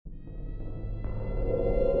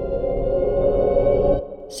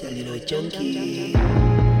Junkie.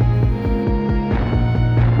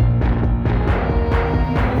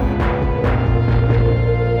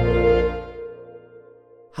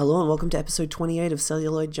 Hello and welcome to episode 28 of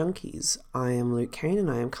Celluloid Junkies. I am Luke Kane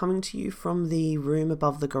and I am coming to you from the room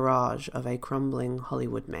above the garage of a crumbling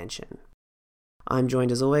Hollywood mansion. I'm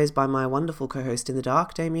joined as always by my wonderful co-host in the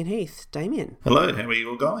dark, Damien Heath. Damien. Hello, how are you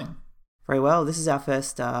all going? Very well. This is our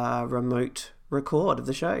first remote record of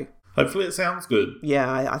the show. Hopefully it sounds good.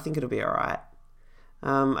 Yeah, I think it'll be alright.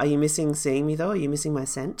 Are you missing seeing me though? Are you missing my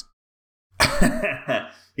scent?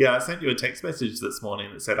 Yeah, I sent you a text message this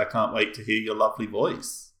morning that said I can't wait to hear your lovely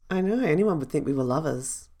voice. I know, anyone would think we were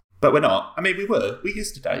lovers. But we're not. I mean, we were. We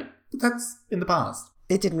used to date. But that's in the past.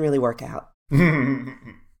 It didn't really work out. In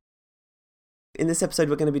this episode,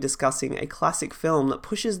 we're going to be discussing a classic film that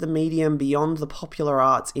pushes the medium beyond the popular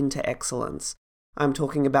arts into excellence. I'm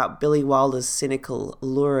talking about Billy Wilder's cynical,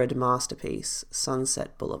 lurid masterpiece,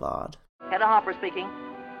 Sunset Boulevard. Hedda Hopper speaking.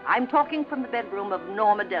 I'm talking from the bedroom of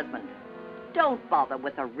Norma Desmond. Don't bother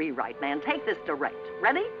with a rewrite, man. Take this direct.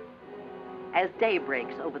 Ready? As day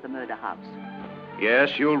breaks over the murder house.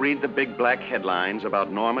 Yes, you'll read the big black headlines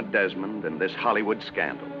about Norma Desmond and this Hollywood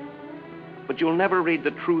scandal. But you'll never read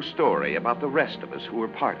the true story about the rest of us who were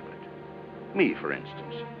part of it. Me, for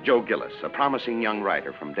instance, Joe Gillis, a promising young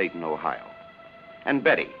writer from Dayton, Ohio. And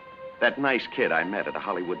Betty, that nice kid I met at a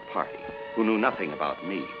Hollywood party, who knew nothing about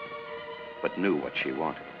me, but knew what she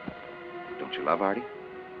wanted. Don't you love Artie?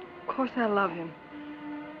 Of course I love him.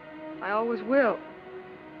 I always will.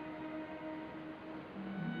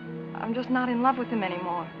 I'm just not in love with him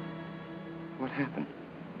anymore. What happened?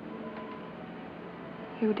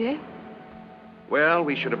 You did? Well,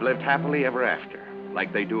 we should have lived happily ever after,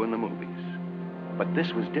 like they do in the movies. But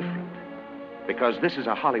this was different. Because this is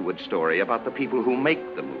a Hollywood story about the people who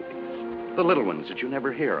make the movies. The little ones that you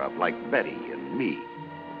never hear of, like Betty and me.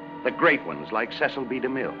 The great ones, like Cecil B.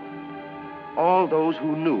 DeMille. All those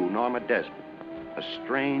who knew Norma Desmond. A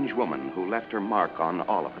strange woman who left her mark on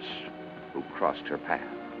all of us, who crossed her path.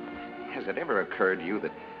 Has it ever occurred to you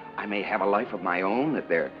that I may have a life of my own? That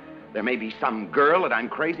there may be some girl that I'm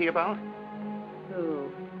crazy about?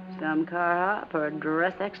 Who? Some car hop or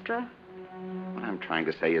dress extra? What I'm trying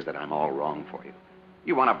to say is that I'm all wrong for you.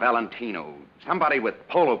 You want a Valentino, somebody with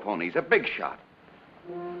polo ponies, a big shot.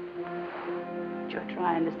 What you're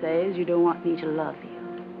trying to say is you don't want me to love you.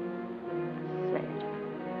 Say it.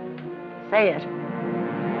 Say it.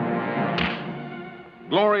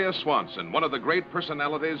 Gloria Swanson, one of the great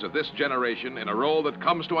personalities of this generation in a role that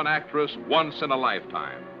comes to an actress once in a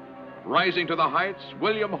lifetime. Rising to the heights,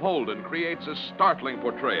 William Holden creates a startling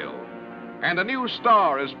portrayal. And a new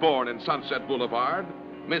star is born in Sunset Boulevard,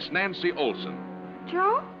 Miss Nancy Olson.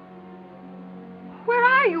 Joe? Where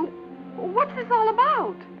are you? What's this all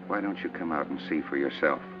about? Why don't you come out and see for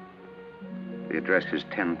yourself? The address is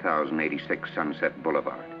 10,086 Sunset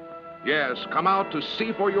Boulevard. Yes, come out to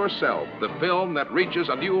see for yourself the film that reaches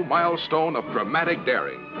a new milestone of dramatic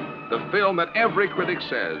daring. The film that every critic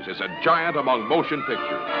says is a giant among motion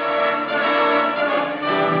pictures.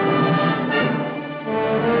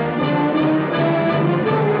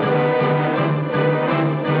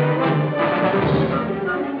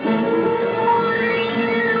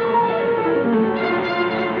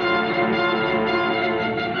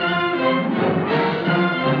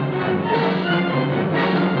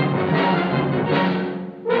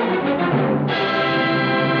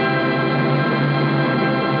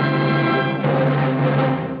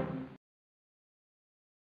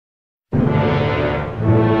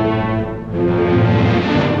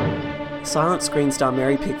 Silent screen star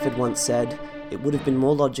Mary Pickford once said, "It would have been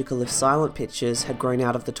more logical if silent pictures had grown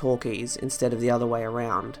out of the talkies instead of the other way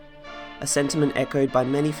around," a sentiment echoed by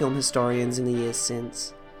many film historians in the years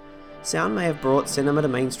since. Sound may have brought cinema to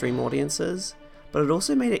mainstream audiences, but it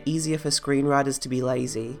also made it easier for screenwriters to be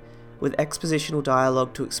lazy, with expositional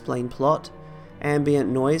dialogue to explain plot, ambient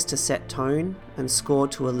noise to set tone, and score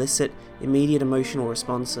to elicit immediate emotional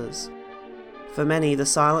responses. For many, the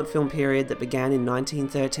silent film period that began in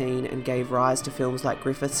 1913 and gave rise to films like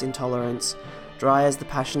Griffith's Intolerance, Dreyer's The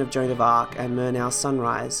Passion of Joan of Arc, and Murnau's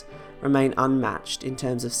Sunrise remain unmatched in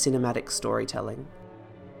terms of cinematic storytelling.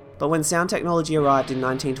 But when sound technology arrived in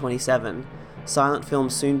 1927, silent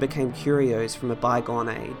films soon became curios from a bygone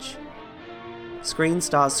age. Screen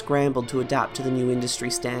stars scrambled to adapt to the new industry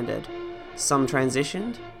standard. Some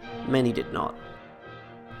transitioned, many did not.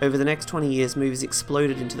 Over the next 20 years, movies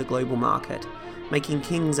exploded into the global market, making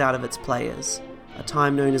kings out of its players, a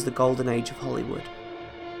time known as the Golden Age of Hollywood.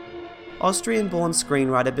 Austrian-born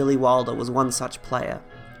screenwriter Billy Wilder was one such player.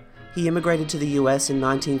 He immigrated to the US in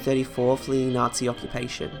 1934, fleeing Nazi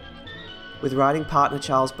occupation. With writing partner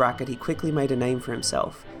Charles Brackett, he quickly made a name for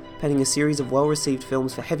himself, penning a series of well-received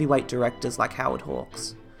films for heavyweight directors like Howard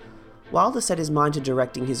Hawks. Wilder set his mind to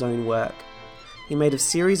directing his own work. He made a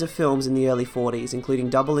series of films in the early 40s, including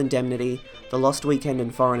Double Indemnity, The Lost Weekend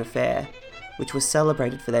and Foreign Affair, which were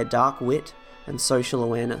celebrated for their dark wit and social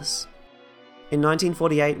awareness. In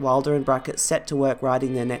 1948, Wilder and Brackett set to work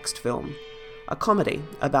writing their next film, a comedy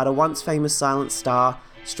about a once famous silent star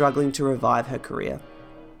struggling to revive her career.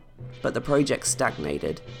 But the project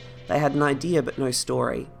stagnated. They had an idea but no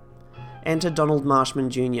story. Enter Donald Marshman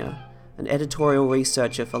Jr., an editorial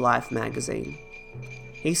researcher for Life magazine.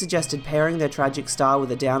 He suggested pairing their tragic star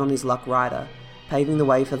with a down-on-his-luck writer, paving the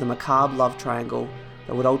way for the macabre love triangle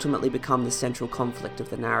that would ultimately become the central conflict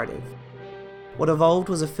of the narrative. What evolved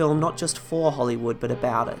was a film not just for Hollywood but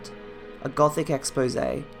about it, a gothic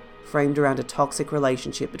exposé framed around a toxic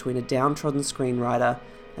relationship between a downtrodden screenwriter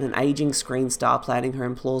and an aging screen star planning her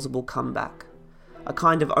implausible comeback. A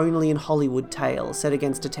kind of only in Hollywood tale set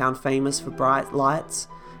against a town famous for bright lights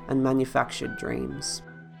and manufactured dreams.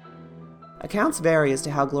 Accounts vary as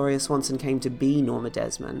to how Gloria Swanson came to be Norma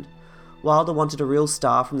Desmond. Wilder wanted a real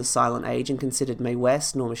star from the silent age and considered Mae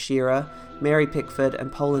West, Norma Shearer, Mary Pickford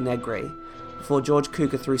and Pola Negri, before George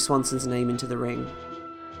Cukor threw Swanson's name into the ring.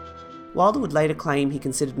 Wilder would later claim he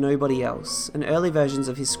considered nobody else, and early versions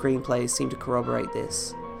of his screenplays seem to corroborate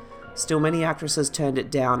this. Still, many actresses turned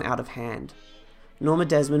it down out of hand. Norma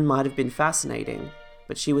Desmond might have been fascinating,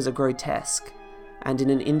 but she was a grotesque, and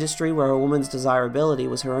in an industry where a woman's desirability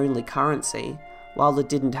was her only currency, Wilder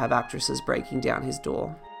didn't have actresses breaking down his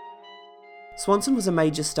door. Swanson was a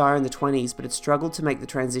major star in the 20s, but had struggled to make the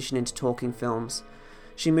transition into talking films.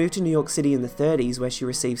 She moved to New York City in the 30s, where she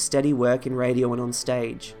received steady work in radio and on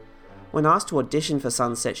stage. When asked to audition for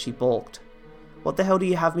Sunset, she balked. "What the hell do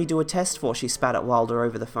you have me do a test for?" she spat at Wilder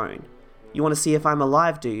over the phone. "You want to see if I'm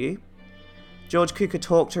alive, do you?" George Cukor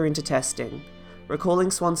talked her into testing.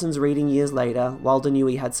 Recalling Swanson's reading years later, Wilder knew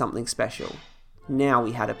he had something special. Now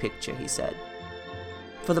he had a picture, he said.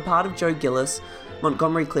 For the part of Joe Gillis,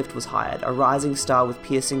 Montgomery Clift was hired, a rising star with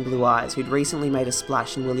piercing blue eyes who'd recently made a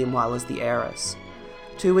splash in William Wyler's The Heiress.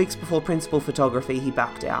 2 weeks before principal photography, he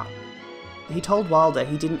backed out. He told Wilder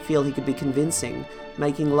he didn't feel he could be convincing,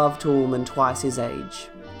 making love to a woman twice his age.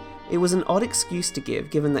 It was an odd excuse to give,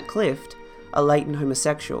 given that Clift, a latent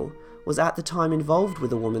homosexual, was at the time involved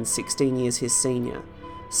with a woman 16 years his senior,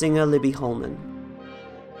 singer Libby Holman.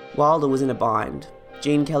 Wilder was in a bind.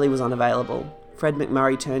 Gene Kelly was unavailable. Fred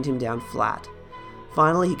MacMurray turned him down flat.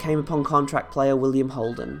 Finally, he came upon contract player William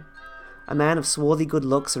Holden. A man of swarthy good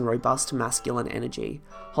looks and robust masculine energy,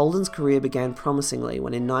 Holden's career began promisingly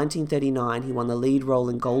when in 1939 he won the lead role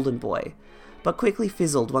in Golden Boy, but quickly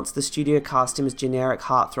fizzled once the studio cast him as generic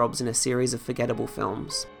heartthrobs in a series of forgettable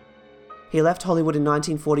films. He left Hollywood in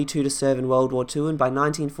 1942 to serve in World War II and by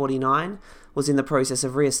 1949 was in the process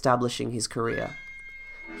of re-establishing his career.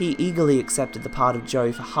 He eagerly accepted the part of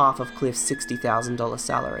Joe for half of Clift's $60,000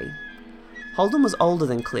 salary. Holden was older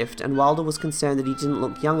than Clift, and Wilder was concerned that he didn't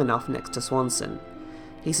look young enough next to Swanson.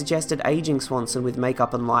 He suggested aging Swanson with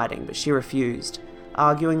makeup and lighting, but she refused,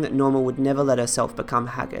 arguing that Norma would never let herself become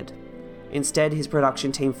haggard. Instead, his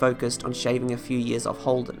production team focused on shaving a few years off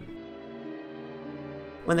Holden.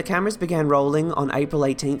 When the cameras began rolling on April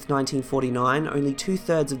 18, 1949, only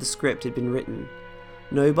 2/3 of the script had been written.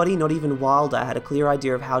 Nobody, not even Wilder, had a clear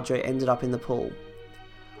idea of how Joe ended up in the pool.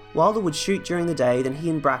 Wilder would shoot during the day, then he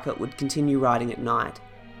and Brackett would continue writing at night.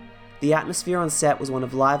 The atmosphere on set was one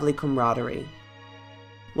of lively camaraderie.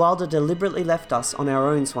 Wilder deliberately left us on our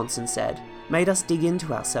own, Swanson said, made us dig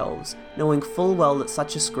into ourselves, knowing full well that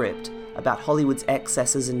such a script, about Hollywood's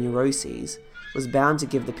excesses and neuroses, was bound to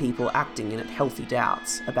give the people acting in it healthy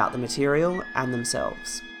doubts about the material and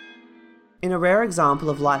themselves. In a rare example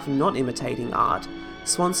of life not imitating art,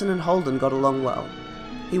 Swanson and Holden got along well.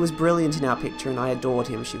 He was brilliant in our picture and I adored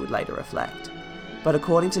him, she would later reflect. But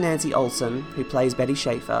according to Nancy Olson, who plays Betty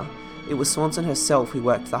Schaefer, it was Swanson herself who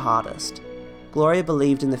worked the hardest. Gloria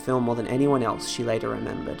believed in the film more than anyone else, she later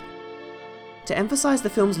remembered. To emphasise the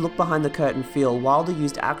film's look-behind-the-curtain feel, Wilder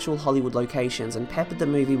used actual Hollywood locations and peppered the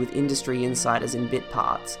movie with industry insiders in bit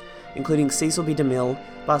parts, including Cecil B. DeMille,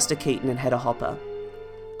 Buster Keaton and Hedda Hopper.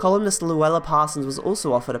 Columnist Luella Parsons was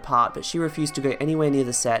also offered a part, but she refused to go anywhere near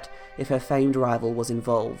the set if her famed rival was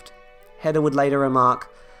involved. Hedda would later remark,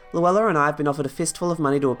 "Luella and I have been offered a fistful of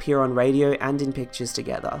money to appear on radio and in pictures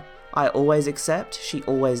together. I always accept, she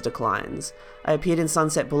always declines. I appeared in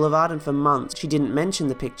Sunset Boulevard and for months she didn't mention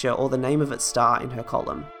the picture or the name of its star in her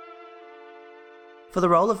column." For the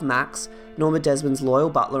role of Max, Norma Desmond's loyal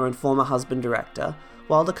butler and former husband-director,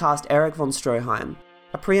 Wilder cast Erich von Stroheim,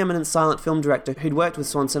 a preeminent silent film director who'd worked with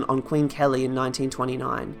Swanson on Queen Kelly in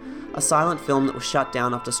 1929, a silent film that was shut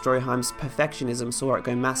down after Stroheim's perfectionism saw it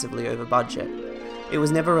go massively over budget. It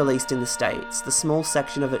was never released in the States. The small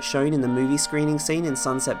section of it shown in the movie screening scene in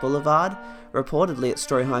Sunset Boulevard, reportedly at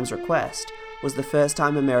Stroheim's request, was the first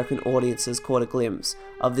time American audiences caught a glimpse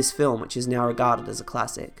of this film, which is now regarded as a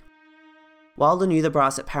classic. Wilder knew the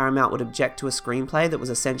brass at Paramount would object to a screenplay that was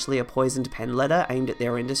essentially a poisoned pen letter aimed at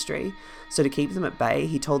their industry, so to keep them at bay,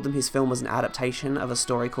 he told them his film was an adaptation of a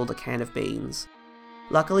story called A Can of Beans.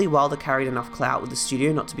 Luckily, Wilder carried enough clout with the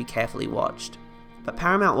studio not to be carefully watched. But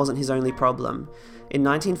Paramount wasn't his only problem. In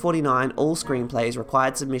 1949, all screenplays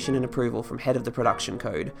required submission and approval from head of the production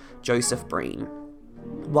code, Joseph Breen.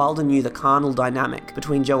 Wilder knew the carnal dynamic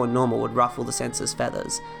between Joe and Norma would ruffle the censor's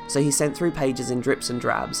feathers, so he sent through pages in drips and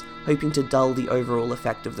drabs, hoping to dull the overall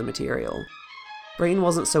effect of the material. Breen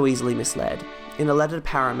wasn't so easily misled. In a letter to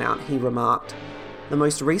Paramount, he remarked, "The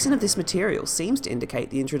most recent of this material seems to indicate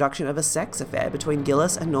the introduction of a sex affair between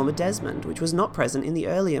Gillis and Norma Desmond, which was not present in the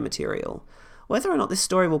earlier material. Whether or not this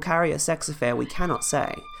story will carry a sex affair, we cannot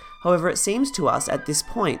say. However, it seems to us at this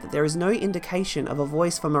point that there is no indication of a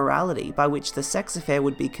voice for morality by which the sex affair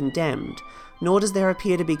would be condemned, nor does there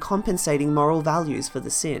appear to be compensating moral values for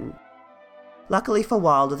the sin." Luckily for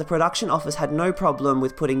Wilder, the production office had no problem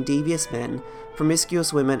with putting devious men,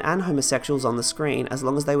 promiscuous women and homosexuals on the screen as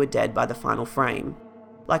long as they were dead by the final frame.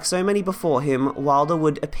 Like so many before him, Wilder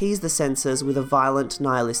would appease the censors with a violent,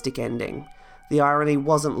 nihilistic ending. The irony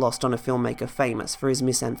wasn't lost on a filmmaker famous for his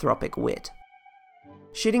misanthropic wit.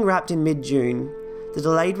 Shooting wrapped in mid-June, the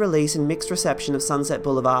delayed release and mixed reception of Sunset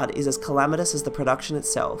Boulevard is as calamitous as the production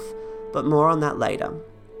itself, but more on that later.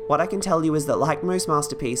 What I can tell you is that, like most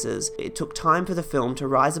masterpieces, it took time for the film to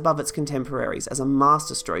rise above its contemporaries as a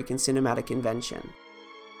masterstroke in cinematic invention.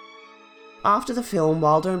 After the film,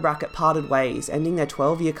 Wilder and Brackett parted ways, ending their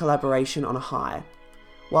 12-year collaboration on a high.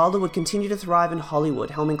 Wilder would continue to thrive in Hollywood,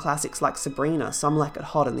 helming classics like Sabrina, Some Like It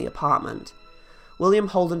Hot, and The Apartment. William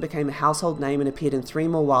Holden became a household name and appeared in 3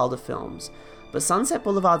 more Wilder films, but Sunset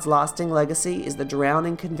Boulevard's lasting legacy is the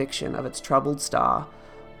drowning conviction of its troubled star,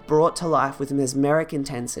 brought to life with mesmeric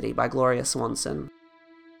intensity by Gloria Swanson.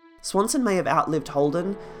 Swanson may have outlived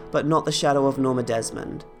Holden, but not the shadow of Norma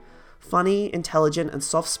Desmond. Funny, intelligent, and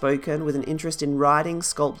soft-spoken, with an interest in writing,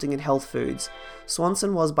 sculpting, and health foods,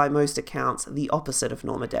 Swanson was, by most accounts, the opposite of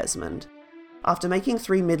Norma Desmond. After making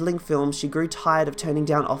 3 middling films, she grew tired of turning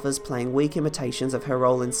down offers playing weak imitations of her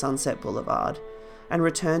role in Sunset Boulevard, and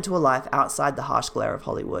returned to a life outside the harsh glare of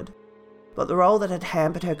Hollywood. But the role that had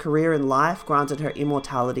hampered her career in life granted her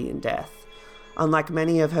immortality in death. Unlike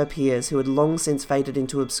many of her peers who had long since faded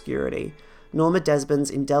into obscurity, Norma Desmond's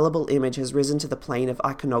indelible image has risen to the plane of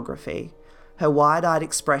iconography. Her wide-eyed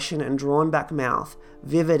expression and drawn-back mouth,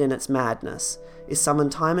 vivid in its madness, is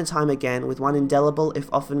summoned time and time again with one indelible, if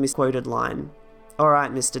often misquoted line.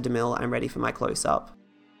 "Alright, Mr. DeMille, I'm ready for my close-up."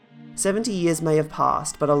 70 years may have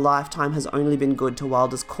passed, but a lifetime has only been good to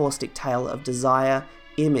Wilder's caustic tale of desire,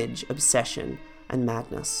 image, obsession, and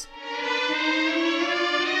madness.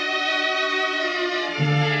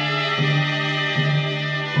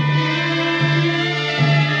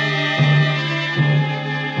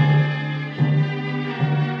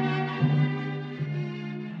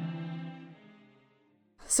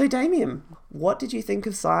 So Damien, what did you think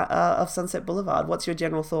of Sunset Boulevard? What's your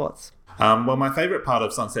general thoughts? Well, my favourite part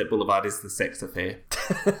of Sunset Boulevard is the sex affair.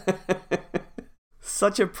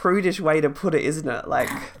 Such a prudish way to put it, isn't it? Like,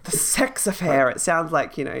 the sex affair. It sounds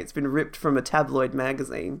like, it's been ripped from a tabloid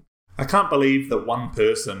magazine. I can't believe that one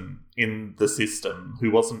person in the system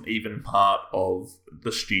who wasn't even part of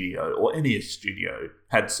the studio or any studio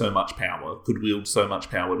had so much power, could wield so much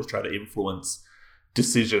power to try to influence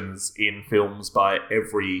decisions in films by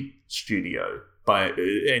every studio, by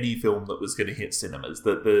any film that was going to hit cinemas.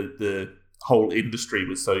 That the whole industry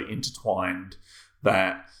was so intertwined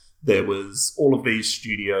that there was all of these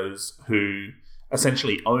studios who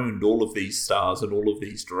essentially owned all of these stars and all of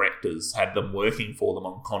these directors, had them working for them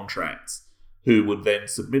on contracts, who would then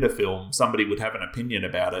submit a film, somebody would have an opinion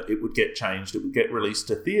about it, it would get changed, it would get released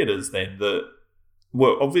to theatres then that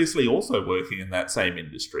were obviously also working in that same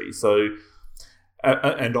industry. So,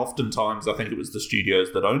 and oftentimes I think it was the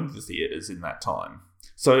studios that owned the theatres in that time.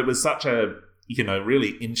 So it was such a, really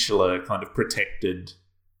insular kind of protected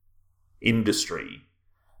industry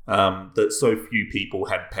that so few people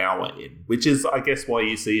had power in, which is, I guess, why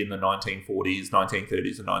you see in the 1940s,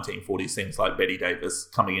 1930s and 1940s things like Bette Davis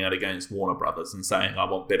coming out against Warner Brothers and saying, I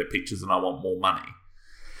want better pictures and I want more money,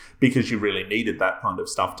 because you really needed that kind of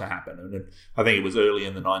stuff to happen. And I think it was early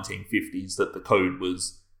in the 1950s that the code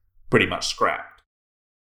was pretty much scrapped.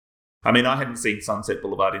 I mean, I hadn't seen Sunset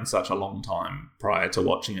Boulevard in such a long time prior to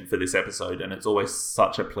watching it for this episode, and it's always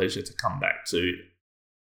such a pleasure to come back to.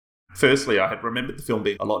 Firstly, I had remembered the film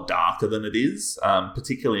being a lot darker than it is,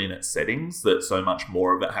 particularly in its settings, that so much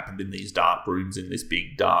more of it happened in these dark rooms in this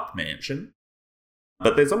big dark mansion.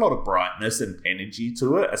 But there's a lot of brightness and energy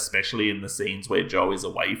to it, especially in the scenes where Joe is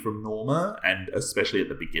away from Norma, and especially at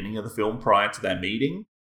the beginning of the film prior to their meeting.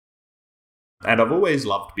 And I've always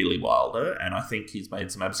loved Billy Wilder, and I think he's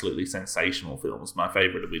made some absolutely sensational films, my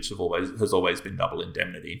favourite of which has always been Double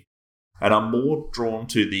Indemnity. And I'm more drawn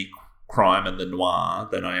to the crime and the noir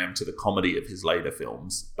than I am to the comedy of his later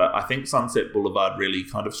films. But I think Sunset Boulevard really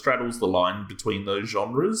kind of straddles the line between those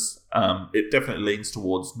genres. It definitely leans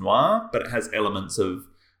towards noir, but it has elements of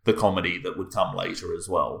the comedy that would come later as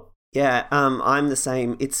well. Yeah, I'm the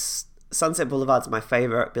same. Sunset Boulevard's my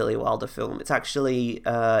favourite Billy Wilder film. It's actually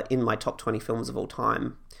in my top 20 films of all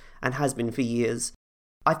time and has been for years.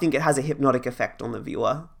 I think it has a hypnotic effect on the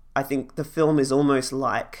viewer. I think the film is almost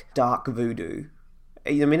like dark voodoo.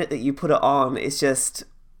 The minute that you put it on, it's just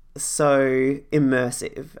so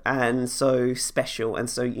immersive and so special and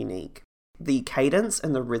so unique. The cadence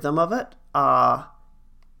and the rhythm of it are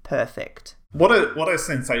perfect. What a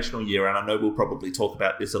sensational year, and I know we'll probably talk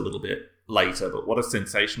about this a little bit later, but what a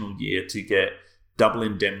sensational year to get Double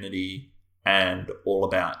Indemnity and All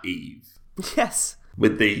About Eve. Yes.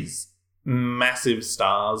 With these massive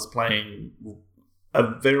stars playing a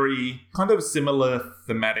very kind of similar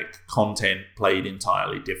thematic content played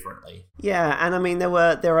entirely differently. Yeah, and I mean,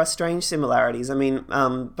 there are strange similarities. I mean,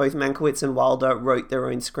 both Mankiewicz and Wilder wrote their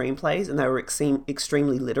own screenplays, and they were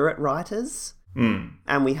extremely literate writers.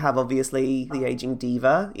 And we have, obviously, the aging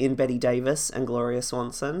diva in Bette Davis and Gloria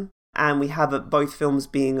Swanson. And we have both films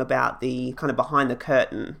being about the kind of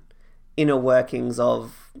behind-the-curtain inner workings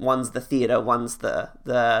of one's the theatre, one's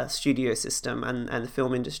the studio system and the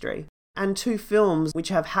film industry. And two films which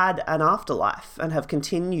have had an afterlife and have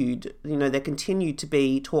continued, they're continued to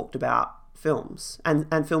be talked about films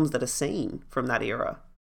and films that are seen from that era.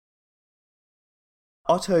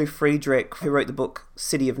 Otto Friedrich, who wrote the book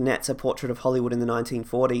City of Nets, A Portrait of Hollywood in the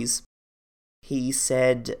 1940s, he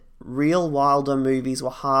said, "Real Wilder movies were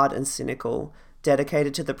hard and cynical,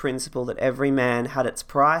 dedicated to the principle that every man had its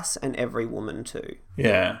price and every woman too."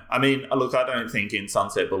 Yeah. I mean, look, I don't think in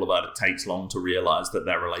Sunset Boulevard it takes long to realise that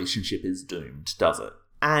their relationship is doomed, does it?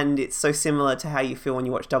 And it's so similar to how you feel when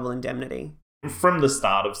you watch Double Indemnity. From the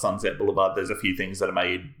start of Sunset Boulevard, there's a few things that are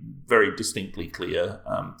made very distinctly clear.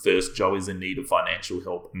 First, Joe is in need of financial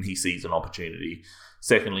help and he sees an opportunity.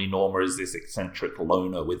 Secondly, Norma is this eccentric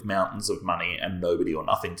loner with mountains of money and nobody or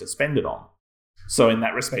nothing to spend it on. So in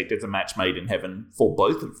that respect, it's a match made in heaven for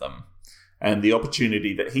both of them. And the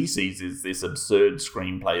opportunity that he sees is this absurd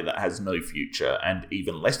screenplay that has no future, and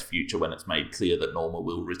even less future when it's made clear that Norma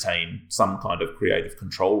will retain some kind of creative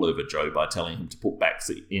control over Joe by telling him to put back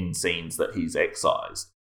in scenes that he's excised.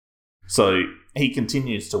 So he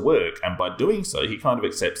continues to work, and by doing so, he kind of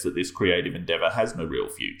accepts that this creative endeavour has no real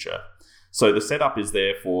future. So the setup is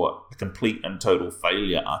there for a complete and total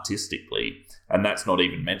failure artistically, and that's not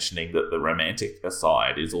even mentioning that the romantic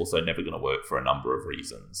aside is also never going to work for a number of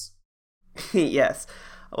reasons. Yes.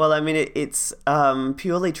 Well, I mean, it's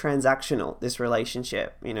purely transactional, this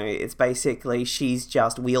relationship. It's basically she's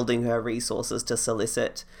just wielding her resources to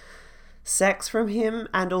solicit sex from him,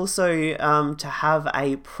 and also to have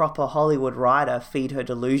a proper Hollywood writer feed her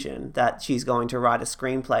delusion that she's going to write a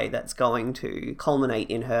screenplay that's going to culminate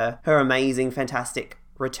in her amazing, fantastic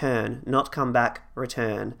return, not comeback,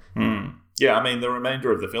 return. Yeah, I mean, the remainder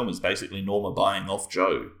of the film is basically Norma buying off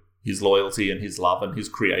Joe, his loyalty and his love and his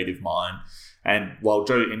creative mind. And while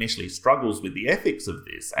Joe initially struggles with the ethics of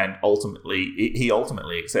this, and he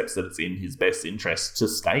ultimately accepts that it's in his best interest to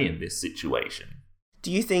stay in this situation.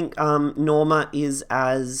 Do you think Norma is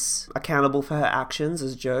as accountable for her actions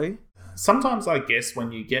as Joe? Sometimes I guess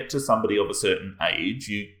when you get to somebody of a certain age,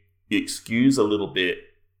 you excuse a little bit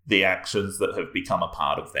the actions that have become a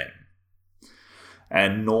part of them.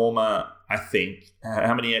 And Norma, I think,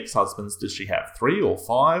 how many ex-husbands does she have? 3 or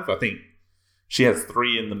 5? I think she has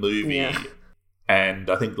 3 in the movie. Yeah. And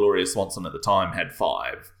I think Gloria Swanson at the time had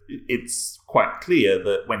 5. It's quite clear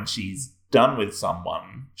that when she's done with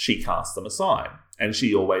someone, she casts them aside. And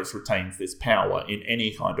she always retains this power in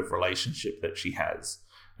any kind of relationship that she has.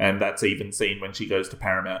 And that's even seen when she goes to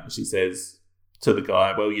Paramount and she says to the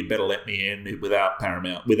guy, well, you'd better let me in. Without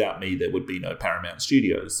me, there would be no Paramount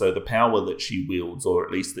Studios. So the power that she wields, or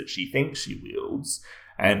at least that she thinks she wields,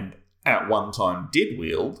 and at one time did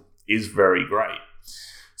wield, is very great.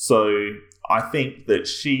 So I think that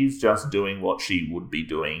she's just doing what she would be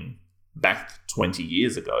doing back 20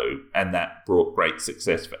 years ago, and that brought great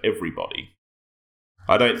success for everybody.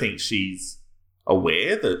 I don't think she's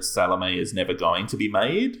aware that Salome is never going to be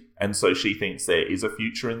made, and so she thinks there is a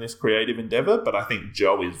future in this creative endeavour, but I think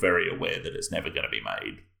Jo is very aware that it's never going to be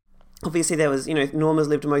made. Obviously there was, Norma's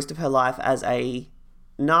lived most of her life as a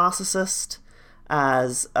narcissist,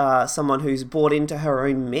 as someone who's bought into her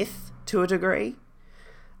own myth to a degree.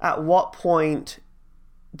 At what point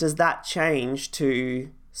does that change to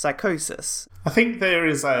psychosis? I think there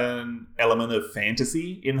is an element of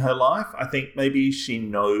fantasy in her life. I think maybe she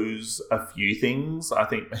knows a few things. I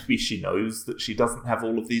think maybe she knows that she doesn't have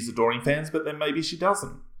all of these adoring fans, but then maybe she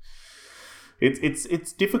doesn't.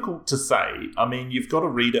 It's difficult to say. I mean, you've got to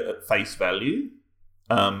read it at face value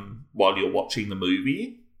while you're watching the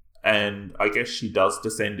movie. And I guess she does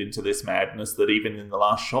descend into this madness that even in the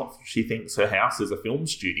last shot, she thinks her house is a film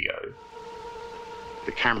studio.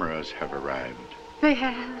 The cameras have arrived. They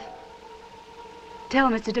have.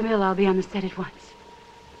 Tell Mr. DeMille I'll be on the set at once.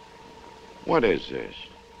 What is this?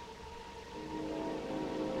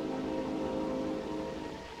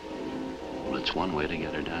 Well, it's one way to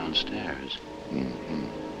get her downstairs. Mm-hmm.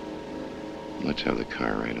 Let's have the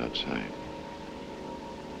car right outside.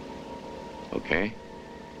 Okay?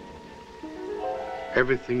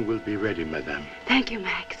 Everything will be ready, madame. Thank you,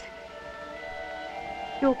 Max.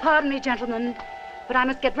 You'll pardon me, gentlemen, but I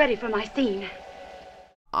must get ready for my scene.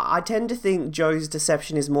 I tend to think Jo's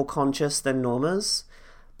deception is more conscious than Norma's,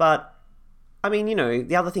 but, I mean,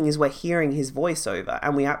 the other thing is we're hearing his voiceover,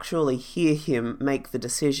 and we actually hear him make the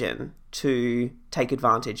decision to take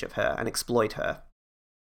advantage of her and exploit her.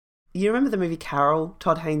 You remember the movie Carol,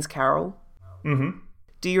 Todd Haynes' Carol? Mm-hmm.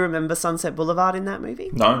 Do you remember Sunset Boulevard in that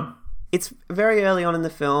movie? No. It's very early on in the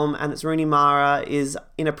film, and it's Rooney Mara is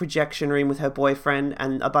in a projection room with her boyfriend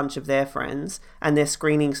and a bunch of their friends, and they're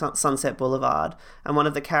screening Sunset Boulevard. And one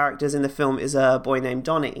of the characters in the film is a boy named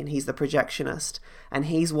Donnie, and he's the projectionist. And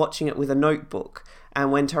he's watching it with a notebook.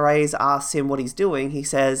 And when Therese asks him what he's doing, he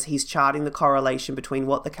says he's charting the correlation between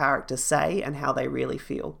what the characters say and how they really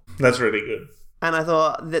feel. That's really good. And I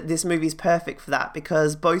thought that this movie's perfect for that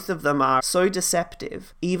because both of them are so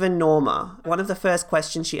deceptive. Even Norma, one of the first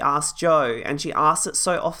questions she asks Jo, and she asks it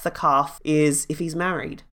so off the cuff, is if he's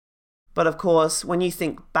married. But of course, when you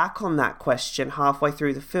think back on that question halfway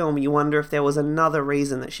through the film, you wonder if there was another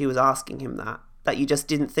reason that she was asking him that you just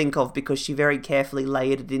didn't think of because she very carefully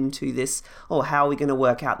layered it into this, how are we going to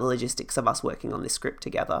work out the logistics of us working on this script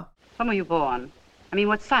together? When were you born? I mean,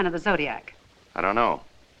 what sign of the zodiac? I don't know.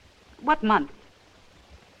 What month?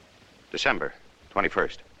 December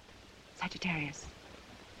 21st. Sagittarius.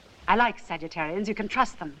 I like Sagittarians. You can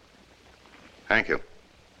trust them. Thank you.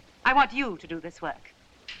 I want you to do this work.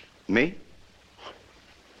 Me?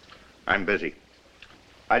 I'm busy.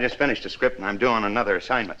 I just finished a script and I'm doing another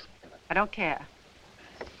assignment. I don't care.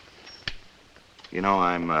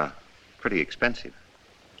 I'm pretty expensive.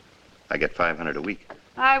 I get $500 a week.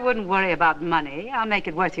 I wouldn't worry about money. I'll make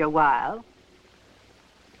it worth your while.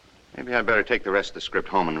 Maybe I'd better take the rest of the script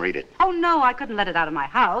home and read it. Oh, no, I couldn't let it out of my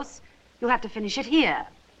house. You'll have to finish it here.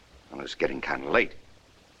 Well, it's getting kind of late.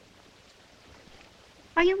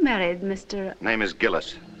 Are you married, Mr.? Name is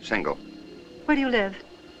Gillis, single. Where do you live?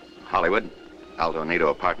 Hollywood, Aldo Nido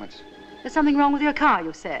Apartments. There's something wrong with your car,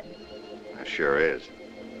 you said. There sure is.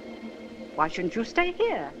 Why shouldn't you stay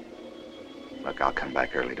here? Look, I'll come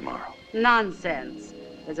back early tomorrow. Nonsense.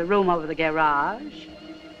 There's a room over the garage.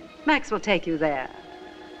 Max will take you there.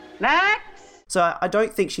 Max? So I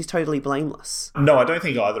don't think she's totally blameless. No, I don't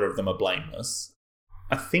think either of them are blameless.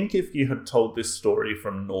 I think if you had told this story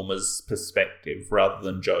from Norma's perspective rather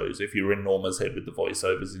than Jo's, if you were in Norma's head with the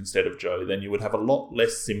voiceovers instead of Jo, then you would have a lot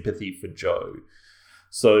less sympathy for Jo.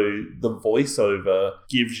 So the voiceover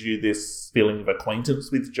gives you this feeling of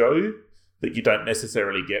acquaintance with Jo that you don't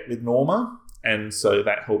necessarily get with Norma. And so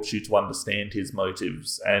that helps you to understand his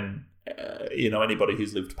motives. And anybody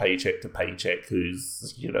who's lived paycheck to paycheck,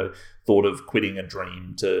 who's, thought of quitting a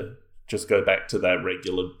dream to just go back to their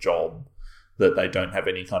regular job that they don't have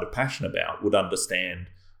any kind of passion about would understand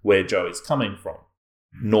where Jo is coming from.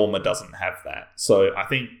 Norma doesn't have that. So I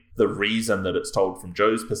think the reason that it's told from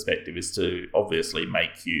Jo's perspective is to obviously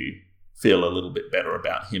make you feel a little bit better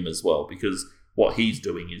about him as well, because what he's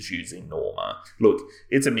doing is using Norma. Look,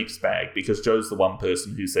 it's a mixed bag because Jo's the one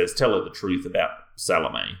person who says, tell her the truth about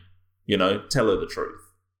Salome. Tell her the truth.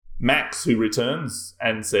 Max, who returns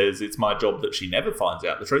and says it's my job that she never finds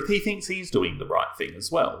out the truth, he thinks he's doing the right thing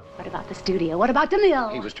as well. What about the studio? What about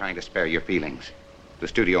DeMille? He was trying to spare your feelings. The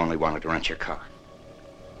studio only wanted to rent your car.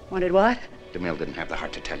 Wanted what? DeMille didn't have the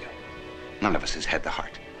heart to tell you. None of us has had the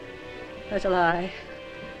heart. That's a lie.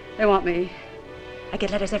 They want me. I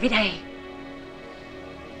get letters every day.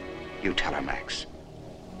 You tell her, Max.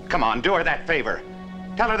 Come on, do her that favor.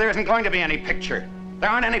 Tell her there isn't going to be any picture. There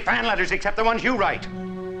aren't any fan letters except the ones you write.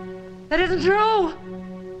 That isn't true.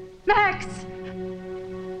 Max!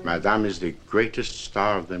 Madame is the greatest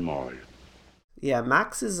star of them all. Yeah,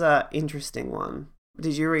 Max is an interesting one.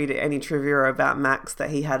 Did you read any trivia about Max that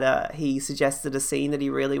he suggested a scene that he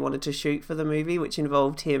really wanted to shoot for the movie, which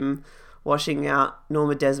involved him washing out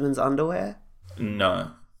Norma Desmond's underwear?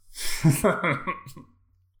 No.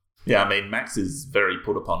 Yeah, I mean, Max is very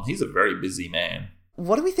put upon. He's a very busy man.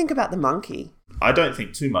 What do we think about the monkey? I don't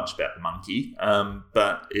think too much about the monkey,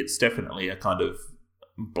 but it's definitely a kind of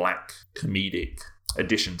black comedic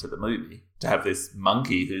addition to the movie. To have this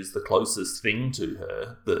monkey who's the closest thing to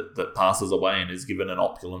her that passes away and is given an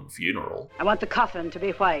opulent funeral. I want the coffin to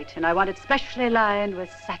be white, and I want it specially lined with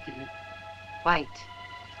satin. White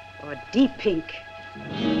or deep pink.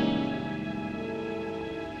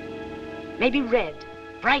 Maybe red.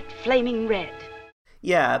 Bright flaming red.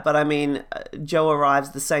 Yeah, but I mean, Joe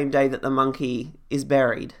arrives the same day that the monkey is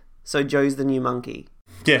buried. So Joe's the new monkey.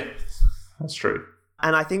 Yeah, that's true.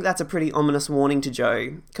 And I think that's a pretty ominous warning to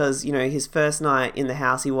Joe, because, you know, his first night in the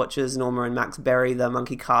house, he watches Norma and Max bury the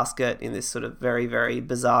monkey casket in this sort of very, very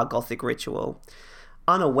bizarre gothic ritual,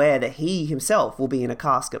 unaware that he himself will be in a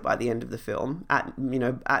casket by the end of the film, at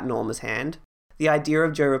Norma's hand. The idea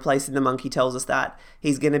of Joe replacing the monkey tells us that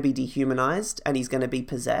he's going to be dehumanized and he's going to be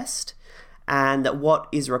possessed, and that what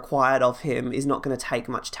is required of him is not going to take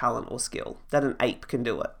much talent or skill, that an ape can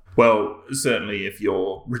do it. Well, certainly if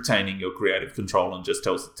you're retaining your creative control and just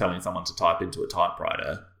telling someone to type into a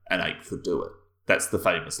typewriter, an ape could do it. That's the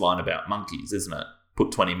famous line about monkeys, isn't it?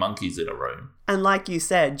 Put 20 monkeys in a room. And like you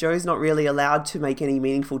said, Joe's not really allowed to make any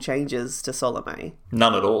meaningful changes to Salome.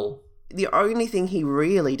 None at all. The only thing he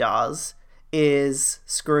really does is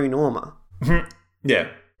screw Norma. Yeah.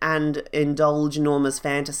 And indulge Norma's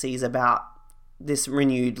fantasies about this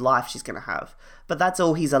renewed life she's going to have. But that's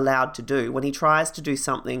all he's allowed to do. When he tries to do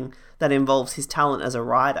something that involves his talent as a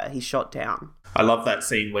writer, he's shot down. I love that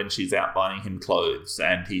scene when she's out buying him clothes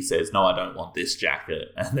and he says, "No, I don't want this jacket."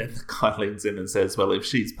 And then the guy leans in and says, "Well, if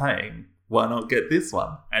she's paying, why not get this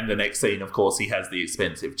one?" And the next scene, of course, he has the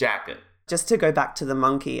expensive jacket. Just to go back to the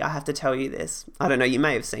monkey, I have to tell you this. I don't know, you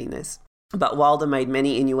may have seen this. But Wilder made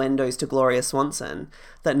many innuendos to Gloria Swanson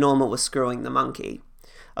that Norma was screwing the monkey.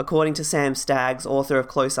 According to Sam Staggs, author of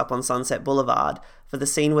Close Up on Sunset Boulevard, for the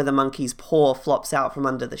scene where the monkey's paw flops out from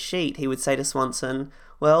under the sheet, he would say to Swanson,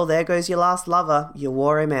 "Well, there goes your last lover. You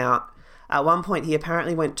wore him out." At one point, he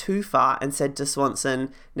apparently went too far and said to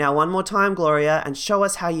Swanson, "Now one more time, Gloria, and show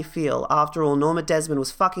us how you feel. After all, Norma Desmond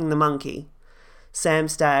was fucking the monkey." Sam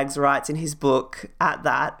Staggs writes in his book, at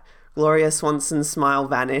that, Gloria Swanson's smile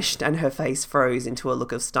vanished and her face froze into a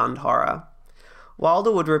look of stunned horror.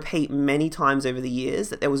 Wilder would repeat many times over the years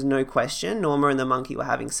that there was no question Norma and the monkey were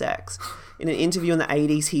having sex. In an interview in the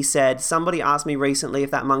 80s, he said, "Somebody asked me recently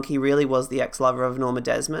if that monkey really was the ex-lover of Norma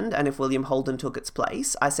Desmond and if William Holden took its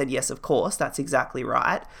place. I said, yes, of course, that's exactly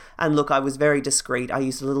right. And look, I was very discreet. I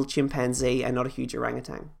used a little chimpanzee and not a huge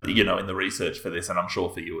orangutan." You know, in the research for this, and I'm sure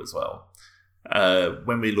for you as well,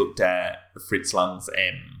 when we looked at Fritz Lang's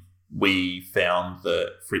M, we found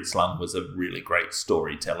that Fritz Lang was a really great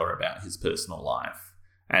storyteller about his personal life.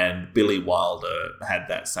 And Billy Wilder had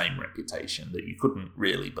that same reputation, that you couldn't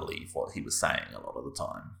really believe what he was saying a lot of the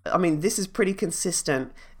time. I mean, this is pretty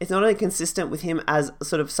consistent. It's not only consistent with him as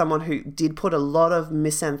sort of someone who did put a lot of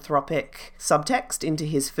misanthropic subtext into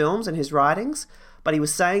his films and his writings, but he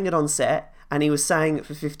was saying it on set, and he was saying it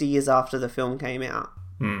for 50 years after the film came out.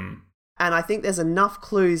 And I think there's enough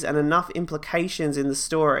clues and enough implications in the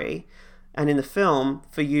story and in the film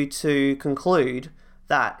for you to conclude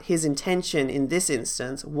that his intention in this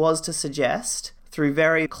instance was to suggest, through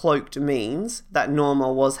very cloaked means, that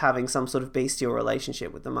Norma was having some sort of bestial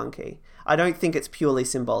relationship with the monkey. I don't think it's purely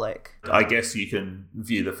symbolic. I guess you can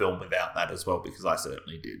view the film without that as well, because I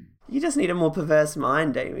certainly did. You just need a more perverse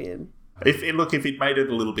mind, Damien. If it made it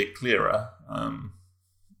a little bit clearer, I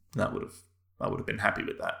would have been happy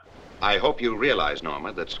with that. I hope you realize,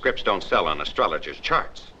 Norma, that scripts don't sell on astrologers'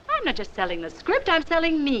 charts. I'm not just selling the script, I'm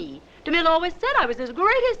selling me. DeMille always said I was his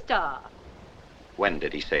greatest star. When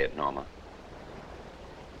did he say it, Norma?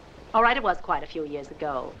 All right, it was quite a few years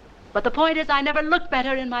ago. But the point is, I never looked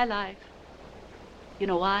better in my life. You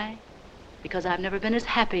know why? Because I've never been as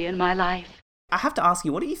happy in my life. I have to ask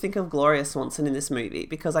you, what do you think of Gloria Swanson in this movie?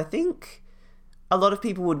 Because I think a lot of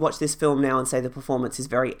people would watch this film now and say the performance is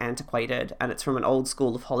very antiquated and it's from an old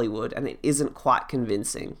school of Hollywood and it isn't quite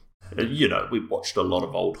convincing. You know, we've watched a lot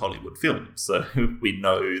of old Hollywood films, so we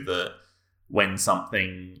know that when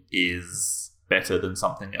something is better than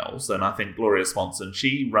something else. And I think Gloria Swanson,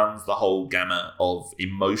 she runs the whole gamut of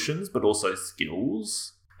emotions, but also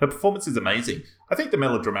skills. Her performance is amazing. I think the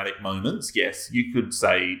melodramatic moments, yes, you could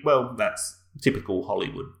say, well, that's typical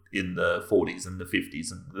Hollywood in the 40s and the 50s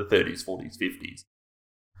and the 30s, 40s, 50s.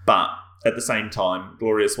 But at the same time,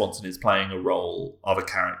 Gloria Swanson is playing a role of a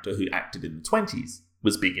character who acted in the 20s,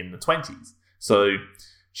 was big in the 20s. So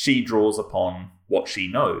she draws upon what she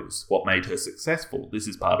knows, what made her successful. This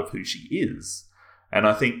is part of who she is. And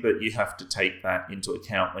I think that you have to take that into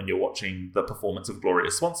account when you're watching the performance of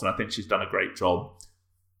Gloria Swanson. I think she's done a great job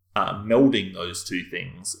melding those two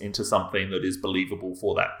things into something that is believable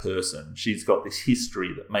for that person. She's got this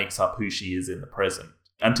history that makes up who she is in the present.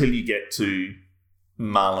 Until you get to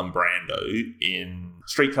Marlon Brando in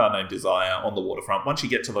Streetcar Named Desire, On the Waterfront, once you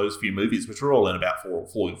get to those few movies, which are all in about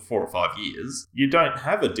four or 5 years, you don't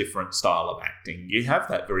have a different style of acting. You have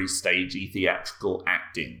that very stagey, theatrical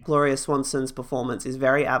acting. Gloria Swanson's performance is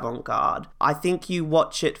very avant-garde. I think you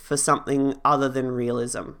watch it for something other than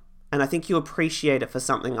realism. And I think you appreciate it for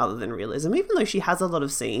something other than realism, even though she has a lot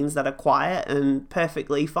of scenes that are quiet and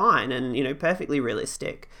perfectly fine and, perfectly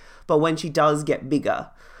realistic. But when she does get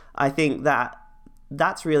bigger, I think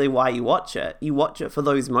that's really why you watch it. You watch it for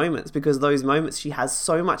those moments, because those moments she has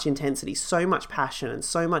so much intensity, so much passion, and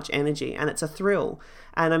so much energy, and it's a thrill.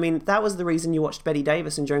 And I mean, that was the reason you watched Bette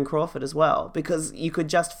Davis and Joan Crawford as well, because you could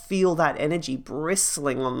just feel that energy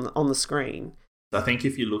bristling on the screen. I think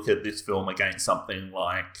if you look at this film against something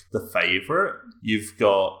like The Favourite, you've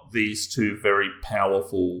got these two very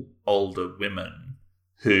powerful older women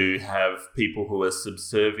who have people who are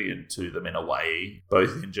subservient to them in a way,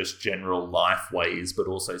 both in just general life ways, but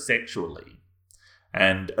also sexually,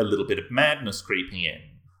 and a little bit of madness creeping in.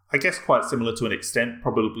 I guess quite similar to an extent,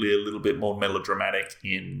 probably a little bit more melodramatic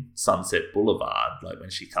in Sunset Boulevard, like when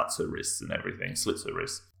she cuts her wrists and everything, slits her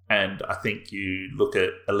wrists. And I think you look at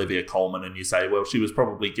Olivia Colman and you say, well, she was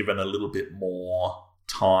probably given a little bit more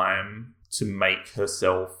time to make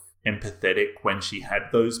herself empathetic when she had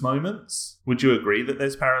those moments. Would you agree that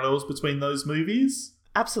there's parallels between those movies?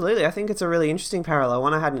 Absolutely. I think it's a really interesting parallel,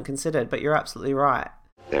 one I hadn't considered, but you're absolutely right.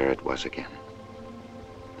 There it was again.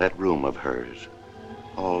 That room of hers,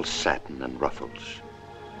 all satin and ruffles.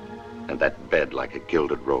 And that bed like a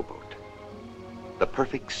gilded rowboat. The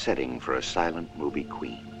perfect setting for a silent movie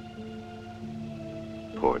queen.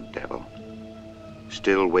 Poor devil.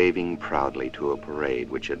 Still waving proudly to a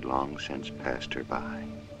parade which had long since passed her by.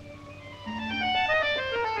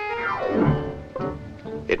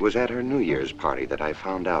 It was at her New Year's party that I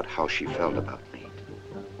found out how she felt about me.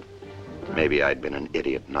 Maybe I'd been an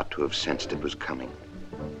idiot not to have sensed it was coming.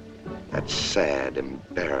 That sad,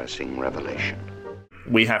 embarrassing revelation.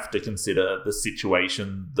 We have to consider the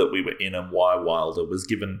situation that we were in and why Wilder was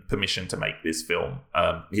given permission to make this film.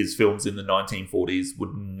 His films in the 1940s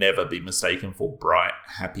would never be mistaken for bright,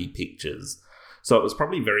 happy pictures. So it was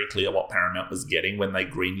probably very clear what Paramount was getting when they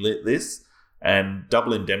greenlit this. And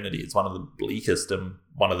Double Indemnity is one of the bleakest and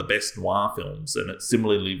one of the best noir films, and it's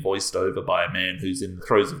similarly voiced over by a man who's in the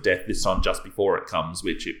throes of death, this time just before it comes,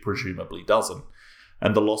 which it presumably doesn't.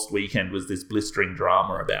 And The Lost Weekend was this blistering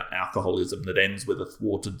drama about alcoholism that ends with a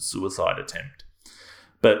thwarted suicide attempt.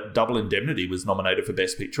 But Double Indemnity was nominated for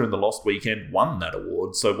Best Picture, and The Lost Weekend won that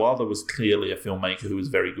award, so Wilder was clearly a filmmaker who was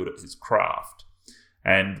very good at his craft.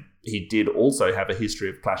 And he did also have a history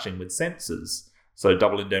of clashing with censors. So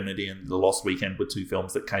Double Indemnity and The Lost Weekend were two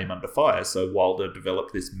films that came under fire, so Wilder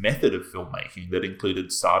developed this method of filmmaking that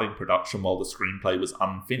included starting production while the screenplay was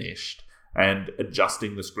unfinished, and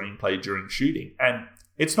adjusting the screenplay during shooting. And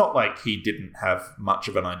it's not like he didn't have much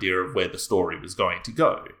of an idea of where the story was going to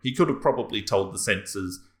go. He could have probably told the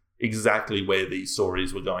censors exactly where these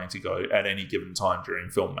stories were going to go at any given time during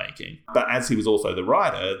filmmaking. But as he was also the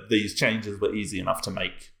writer, these changes were easy enough to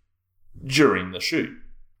make during the shoot.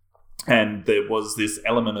 And there was this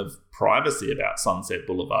element of privacy about Sunset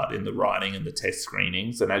Boulevard in the writing and the test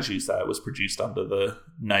screenings. And as you say, it was produced under the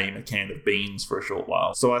name A Can of Beans for a short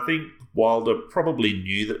while. So I think Wilder probably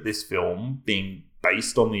knew that this film, being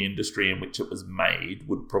based on the industry in which it was made,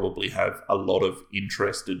 would probably have a lot of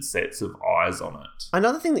interested sets of eyes on it.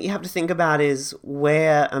 Another thing that you have to think about is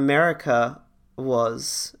where America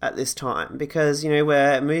was at this time, because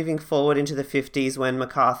we're moving forward into the 50s when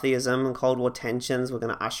McCarthyism and Cold War tensions were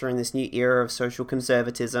going to usher in this new era of social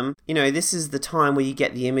conservatism. This is the time where you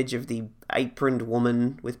get the image of the aproned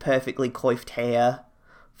woman with perfectly coiffed hair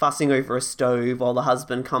fussing over a stove while the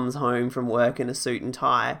husband comes home from work in a suit and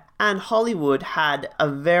tie. And Hollywood had a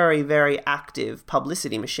very, very active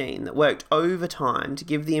publicity machine that worked overtime to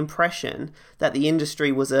give the impression that the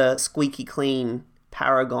industry was a squeaky clean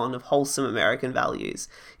paragon of wholesome American values.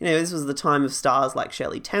 You know, this was the time of stars like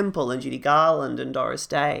Shirley Temple and Judy Garland and Doris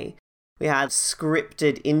Day. We had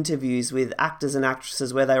scripted interviews with actors and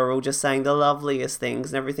actresses where they were all just saying the loveliest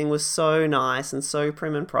things and everything was so nice and so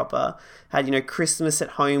prim and proper. Had, you know, Christmas at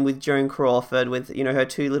home with Joan Crawford with, you know, her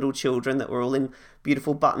 2 little children that were all in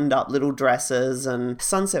beautiful buttoned up little dresses. And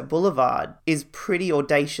Sunset Boulevard is pretty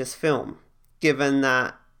audacious film, given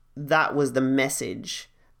that that was the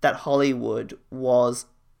message that Hollywood was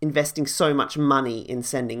investing so much money in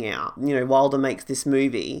sending out. You know, Wilder makes this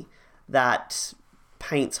movie that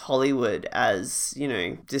paints Hollywood as, you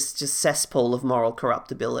know, just cesspool of moral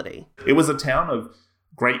corruptibility. It was a town of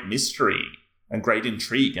great mystery and great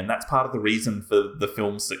intrigue, and that's part of the reason for the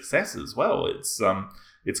film's success as well. It's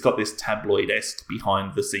got this tabloid-esque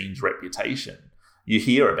behind-the-scenes reputation. You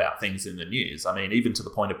hear about things in the news. I mean, even to the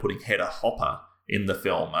point of putting Hedda Hopper in the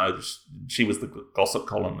film. She was the gossip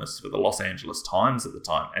columnist for the Los Angeles Times at the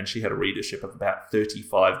time, and she had a readership of about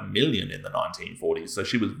 35 million in the 1940s. So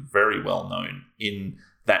she was very well known in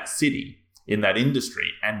that city, in that industry,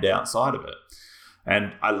 and outside of it.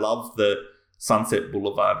 And I love that Sunset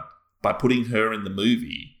Boulevard, by putting her in the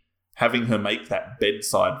movie, having her make that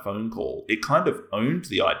bedside phone call, it kind of owned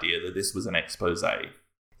the idea that this was an expose.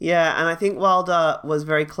 Yeah, and I think Wilder was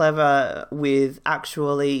very clever with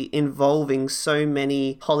actually involving so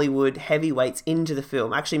many Hollywood heavyweights into the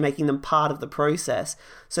film, actually making them part of the process,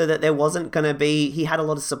 so that there wasn't going to be... He had a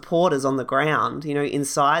lot of supporters on the ground, you know,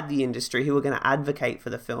 inside the industry who were going to advocate for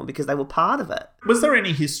the film because they were part of it. Was there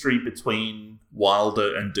any history between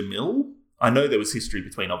Wilder and DeMille? I know there was history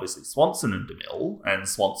between, obviously, Swanson and DeMille, and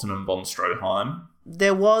Swanson and von Stroheim.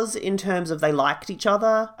 There was, in terms of they liked each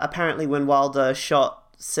other. Apparently, when Wilder shot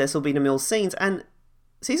Cecil B. DeMille's scenes, and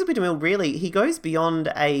Cecil B. DeMille really, he goes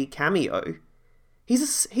beyond a cameo.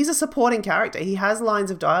 He's a supporting character. He has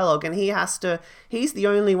lines of dialogue, and he's the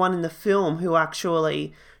only one in the film who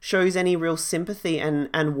actually shows any real sympathy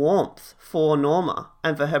and warmth for Norma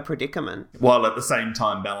and for her predicament. While at the same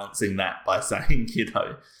time balancing that by saying,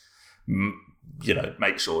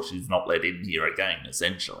 make sure she's not let in here again,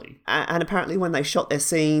 essentially. And apparently when they shot their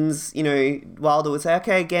scenes, you know, Wilder would say,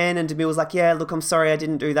 okay, again, and DeMille was like, yeah, look, I'm sorry, I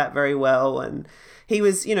didn't do that very well. And he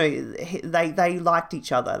was, you know, they liked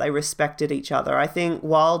each other. They respected each other. I think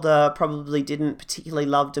Wilder probably didn't particularly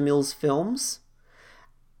love DeMille's films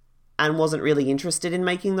and wasn't really interested in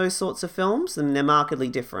making those sorts of films, and they're markedly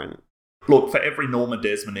different. Look, for every Norma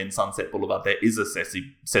Desmond in Sunset Boulevard, there is a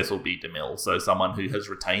Cecil B. DeMille, so someone who has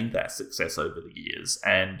retained that success over the years.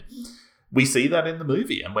 And we see that in the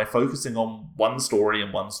movie, and we're focusing on one story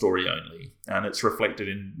and one story only. And it's reflected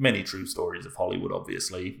in many true stories of Hollywood,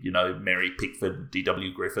 obviously. You know, Mary Pickford,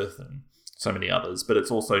 D.W. Griffith, and so many others. But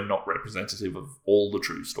it's also not representative of all the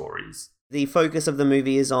true stories. The focus of the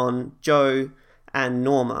movie is on Joe and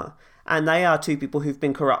Norma, and they are two people who've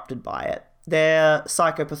been corrupted by it. Their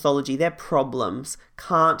psychopathology, their problems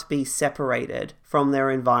can't be separated from their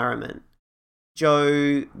environment.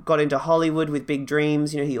 Joe got into Hollywood with big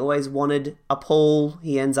dreams. You know, he always wanted a pool.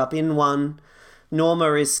 He ends up in one.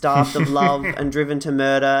 Norma is starved of love and driven to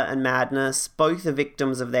murder and madness. Both are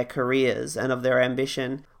victims of their careers and of their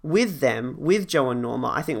ambition. With Joe and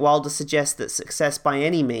Norma, I think Wilder suggests that success by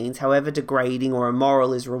any means, however degrading or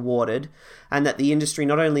immoral, is rewarded, and that the industry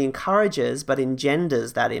not only encourages but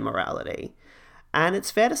engenders that immorality. And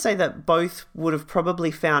it's fair to say that both would have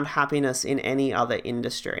probably found happiness in any other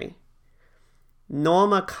industry.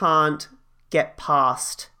 Norma can't get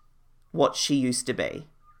past what she used to be,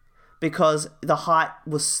 because the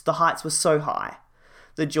heights were so high.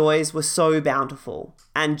 The joys were so bountiful.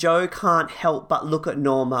 And Joe can't help but look at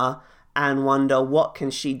Norma and wonder, what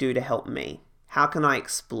can she do to help me? How can I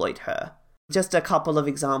exploit her? Just a couple of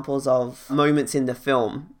examples of moments in the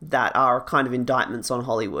film that are kind of indictments on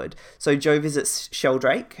Hollywood. So Joe visits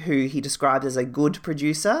Sheldrake, who he described as a good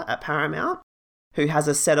producer at Paramount, who has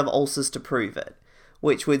a set of ulcers to prove it,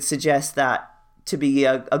 which would suggest that to be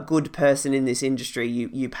a good person in this industry,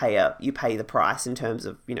 you pay the price in terms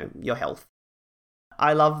of, you know, your health.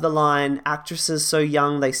 I love the line, actresses so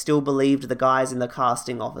young they still believed the guys in the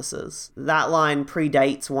casting offices. That line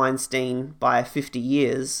predates Weinstein by 50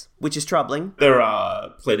 years, which is troubling. There are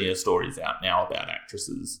plenty of stories out now about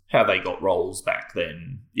actresses, how they got roles back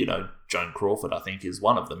then. You know, Joan Crawford, I think, is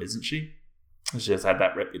one of them, isn't she? She has had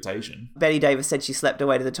that reputation. Bette Davis said she slept her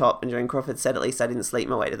way to the top, and Joan Crawford said, at least I didn't sleep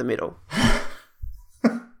my way to the middle.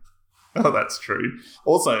 Oh, that's true.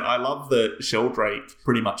 Also, I love that Sheldrake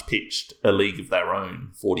pretty much pitched A League of Their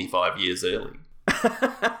Own 45 years early.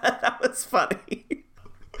 That was funny.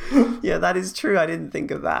 Yeah, that is true. I didn't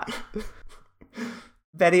think of that.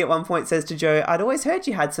 Betty at one point says to Joe, "I'd always heard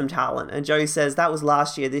you had some talent." And Joe says, "That was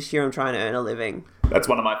last year. This year I'm trying to earn a living." That's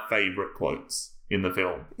one of my favourite quotes in the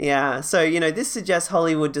film. Yeah, so, this suggests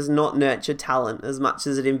Hollywood does not nurture talent as much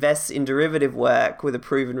as it invests in derivative work with a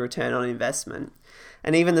proven return on investment.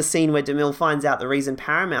 And even the scene where DeMille finds out the reason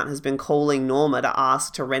Paramount has been calling Norma to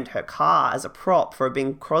ask to rent her car as a prop for a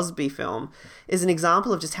Bing Crosby film is an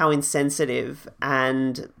example of just how insensitive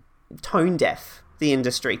and tone-deaf the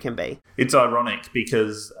industry can be. It's ironic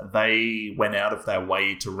because they went out of their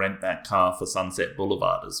way to rent that car for Sunset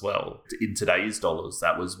Boulevard as well. In today's dollars,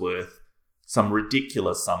 that was worth some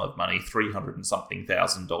ridiculous sum of money, $300 and something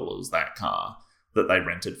thousand, that car that they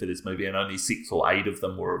rented for this movie, and only 6 or 8 of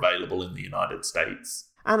them were available in the United States.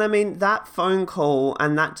 And I mean, that phone call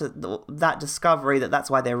and that discovery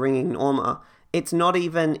that's why they're ringing Norma, it's not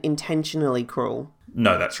even intentionally cruel.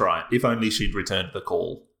 No, that's right. If only she'd returned the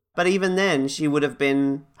call. But even then, she would have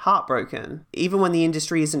been heartbroken. Even when the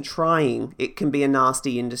industry isn't trying, it can be a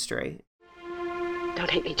nasty industry.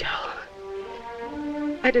 Don't hate me, Joe.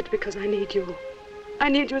 I did it because I need you. I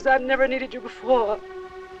need you as I've never needed you before.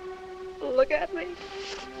 Look at me.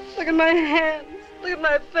 Look at my hands. Look at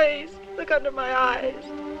my face. Look under my eyes.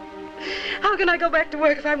 How can I go back to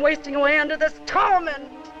work if I'm wasting away under this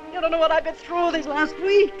torment? You don't know what I've been through these last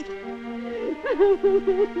weeks.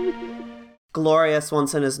 Gloria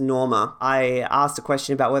Swanson as Norma. I asked a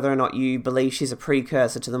question about whether or not you believe she's a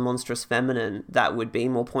precursor to the monstrous feminine that would be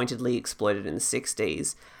more pointedly exploited in the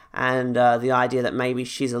 60s. And the idea that maybe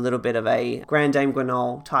she's a little bit of a Grand Dame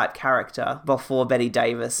Guignol type character before Betty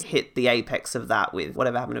Davis hit the apex of that with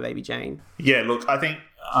Whatever Happened to Baby Jane. Yeah, look, I think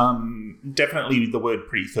definitely the word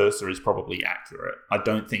precursor is probably accurate. I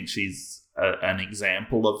don't think she's an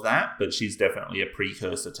example of that, but she's definitely a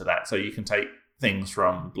precursor to that. So you can take things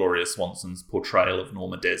from Gloria Swanson's portrayal of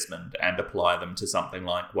Norma Desmond and apply them to something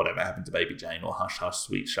like Whatever Happened to Baby Jane or Hush Hush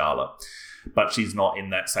Sweet Charlotte. But she's not in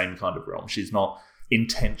that same kind of realm. She's not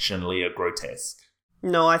intentionally a grotesque.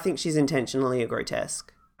 No, I think she's intentionally a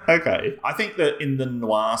grotesque. Okay. I think that in the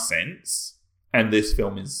noir sense, and this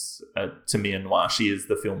film is, to me, a noir, she is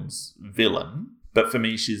the film's villain. But for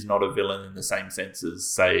me, she's not a villain in the same sense as,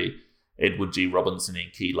 say, Edward G. Robinson in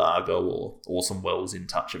Key Largo or Orson Welles in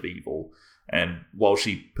Touch of Evil. And while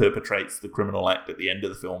she perpetrates the criminal act at the end of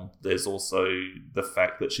the film, there's also the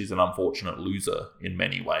fact that she's an unfortunate loser in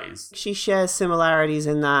many ways. She shares similarities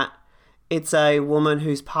in that it's a woman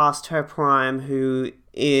who's past her prime, who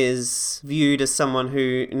is viewed as someone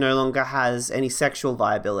who no longer has any sexual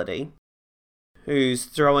viability, who's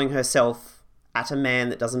throwing herself at a man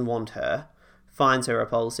that doesn't want her, finds her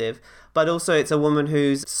repulsive, but also it's a woman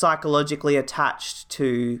who's psychologically attached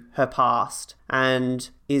to her past and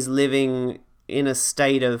is living in a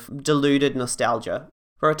state of deluded nostalgia.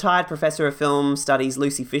 For a retired professor of film studies,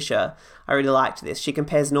 Lucy Fisher, I really liked this. She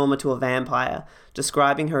compares Norma to a vampire,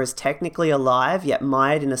 describing her as technically alive, yet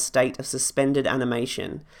mired in a state of suspended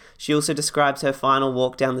animation. She also describes her final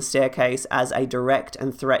walk down the staircase as a direct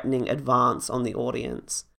and threatening advance on the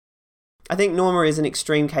audience. I think Norma is an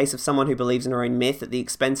extreme case of someone who believes in her own myth at the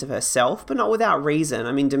expense of herself, but not without reason.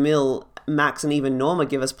 I mean, DeMille, Max, and even Norma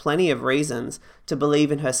give us plenty of reasons to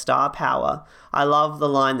believe in her star power. I love the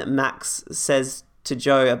line that Max says to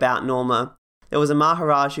Joe about Norma. There was a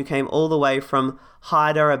Maharaj who came all the way from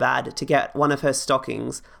Hyderabad to get one of her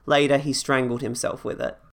stockings. Later, he strangled himself with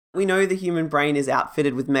it. We know the human brain is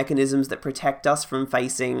outfitted with mechanisms that protect us from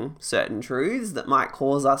facing certain truths that might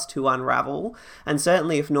cause us to unravel. And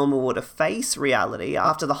certainly if Norma were to face reality,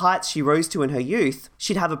 after the heights she rose to in her youth,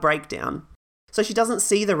 she'd have a breakdown. So she doesn't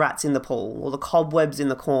see the rats in the pool or the cobwebs in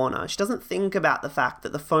the corner. She doesn't think about the fact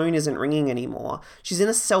that the phone isn't ringing anymore. She's in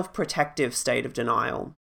a self-protective state of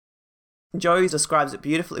denial. Joe describes it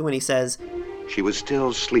beautifully when he says, "She was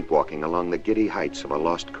still sleepwalking along the giddy heights of a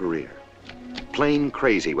lost career. Plain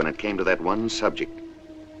crazy when it came to that one subject,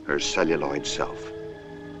 her celluloid self,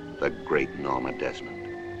 the great Norma Desmond.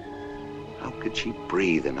 How could she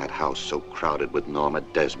breathe in that house so crowded with Norma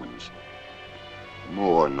Desmonds?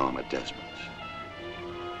 More Norma Desmonds.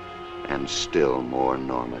 And still more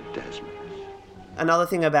Norma Desmonds." Another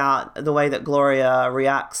thing about the way that Gloria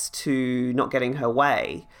reacts to not getting her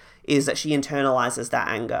way is that she internalizes that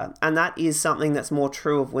anger. And that is something that's more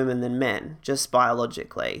true of women than men, just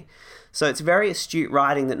biologically. So it's very astute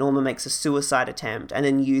writing that Norma makes a suicide attempt and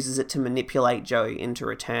then uses it to manipulate Joe into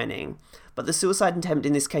returning. But the suicide attempt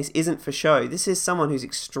in this case isn't for show. This is someone who's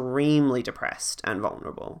extremely depressed and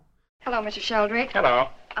vulnerable. Hello, Mr. Sheldrake. Hello.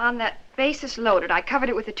 On that basis loaded, I covered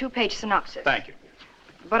it with a 2-page synopsis. Thank you.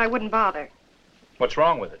 But I wouldn't bother. What's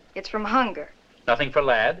wrong with it? It's from Hunger. Nothing for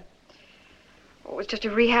Ladd? It was just a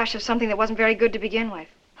rehash of something that wasn't very good to begin with.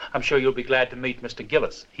 I'm sure you'll be glad to meet Mr.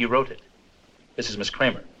 Gillis. He wrote it. This is Miss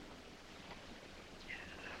Kramer.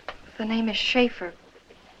 The name is Schaefer.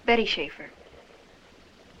 Betty Schaefer.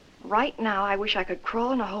 Right now, I wish I could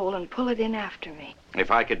crawl in a hole and pull it in after me.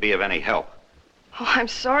 If I could be of any help. Oh, I'm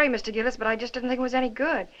sorry, Mr. Gillis, but I just didn't think it was any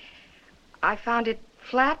good. I found it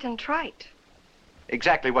flat and trite.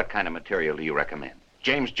 Exactly what kind of material do you recommend?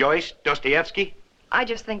 James Joyce? Dostoevsky? I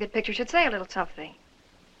just think that picture should say a little something.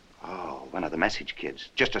 Oh, one of the message kids.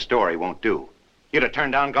 Just a story won't do. You'd have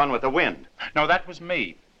turned down Gone with the Wind. No, that was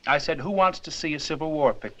me. I said, who wants to see a Civil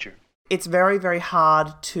War picture? It's very, very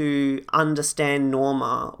hard to understand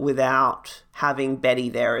Norma without having Betty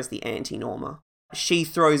there as the anti-Norma. She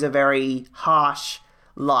throws a very harsh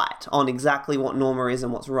light on exactly what Norma is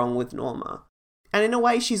and what's wrong with Norma. And in a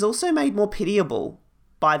way, she's also made more pitiable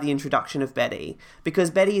by the introduction of Betty,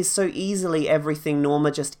 because Betty is so easily everything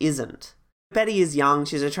Norma just isn't. Betty is young,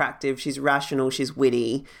 she's attractive, she's rational, she's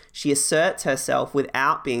witty, she asserts herself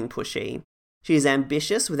without being pushy. She is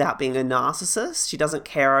ambitious without being a narcissist. She doesn't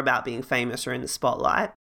care about being famous or in the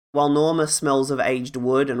spotlight. While Norma smells of aged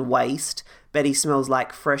wood and waste, Betty smells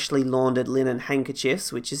like freshly laundered linen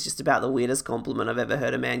handkerchiefs, which is just about the weirdest compliment I've ever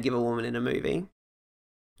heard a man give a woman in a movie.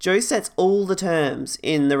 Joe sets all the terms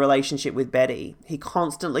in the relationship with Betty. He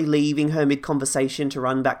constantly leaving her mid-conversation to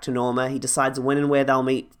run back to Norma. He decides when and where they'll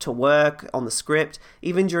meet to work on the script.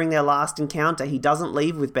 Even during their last encounter, he doesn't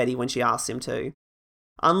leave with Betty when she asks him to.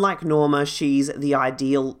 Unlike Norma, she's the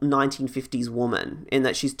ideal 1950s woman, in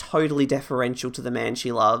that she's totally deferential to the man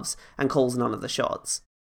she loves and calls none of the shots.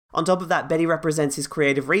 On top of that, Betty represents his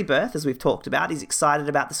creative rebirth, as we've talked about. He's excited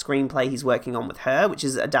about the screenplay he's working on with her, which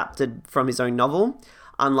is adapted from his own novel,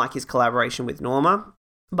 unlike his collaboration with Norma.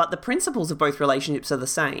 But the principles of both relationships are the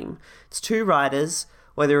same. It's two writers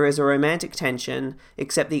where there is a romantic tension,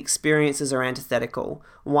 except the experiences are antithetical.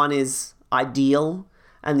 One is ideal,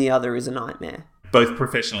 and the other is a nightmare. Both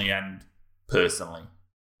professionally and personally.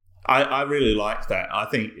 I really like that. I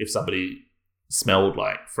think if somebody smelled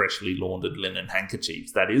like freshly laundered linen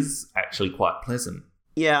handkerchiefs, that is actually quite pleasant.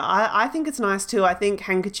 Yeah, I think it's nice too. I think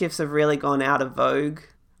handkerchiefs have really gone out of vogue.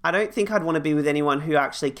 I don't think I'd want to be with anyone who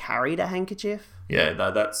actually carried a handkerchief. Yeah,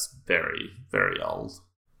 no, that's very, very old.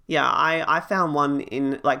 Yeah, I found one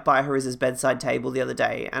in by Hariz's bedside table the other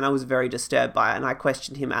day, and I was very disturbed by it, and I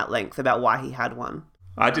questioned him at length about why he had one.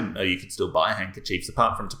 I didn't know you could still buy handkerchiefs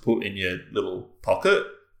apart from to put in your little pocket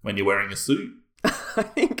when you're wearing a suit. I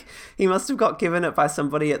think he must have got given it by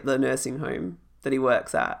somebody at the nursing home that he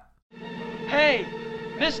works at. Hey,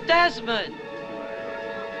 Miss Desmond!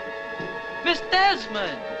 Miss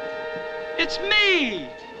Desmond! It's me!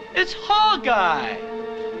 It's Hawkeye!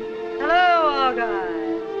 Hello, Hawkeye.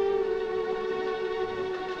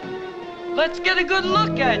 Let's get a good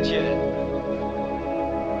look at you.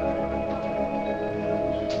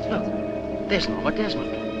 There's Norma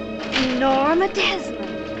Desmond. Norma Desmond.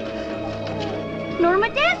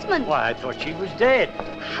 Norma Desmond. Why, I thought she was dead.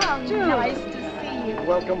 How nice to see you.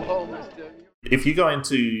 Welcome home, Mr. If you go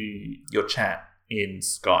into your chat in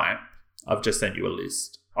Skype, I've just sent you a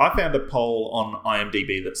list. I found a poll on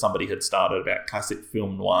IMDb that somebody had started about classic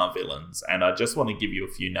film noir villains, and I just want to give you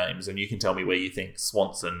a few names, and you can tell me where you think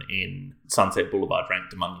Swanson in Sunset Boulevard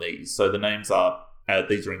ranked among these. So the names are,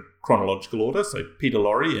 these are in chronological order, so Peter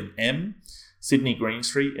Lorre in M, Sidney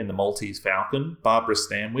Greenstreet in The Maltese Falcon, Barbara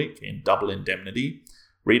Stanwyck in Double Indemnity,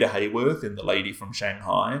 Rita Hayworth in The Lady from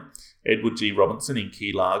Shanghai, Edward G. Robinson in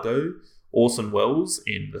Key Largo, Orson Welles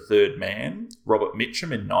in The Third Man, Robert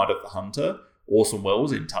Mitchum in Night of the Hunter, Orson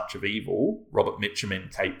Welles in Touch of Evil, Robert Mitchum in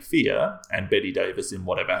Cape Fear, and Bette Davis in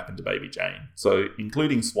Whatever Happened to Baby Jane. So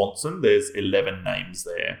including Swanson, there's 11 names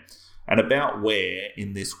there. And about where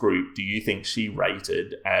in this group do you think she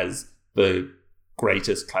rated as the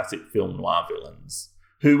greatest classic film noir villains?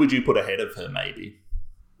 Who would you put ahead of her, maybe?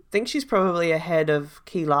 I think she's probably ahead of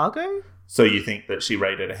Key Largo. So you think that she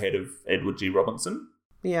rated ahead of Edward G. Robinson?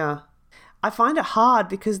 Yeah. I find it hard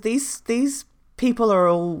because these people are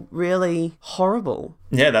all really horrible.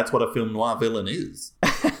 Yeah, that's what a film noir villain is.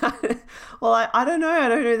 Well, I don't know. I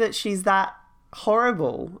don't know that she's that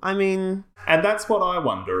horrible. I mean... And that's what I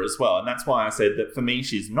wonder as well. And that's why I said that for me,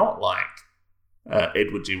 she's not like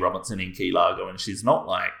Edward G. Robinson in Key Largo, and she's not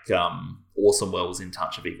like Orson Welles in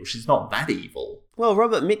Touch of Evil. She's not that evil. Well,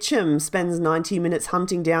 Robert Mitchum spends 90 minutes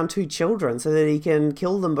hunting down 2 children so that he can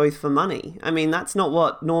kill them both for money. I mean, that's not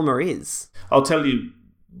what Norma is. I'll tell you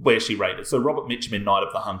where she rated. So Robert Mitchum in Night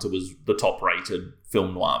of the Hunter was the top-rated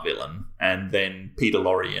film noir villain. And then Peter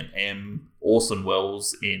Lorre in M, Orson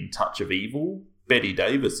Welles in Touch of Evil, Bette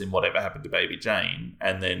Davis in Whatever Happened to Baby Jane,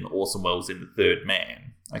 and then Orson Welles in The Third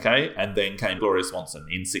Man. Okay? And then came Gloria Swanson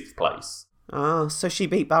in 6th place. Oh, so she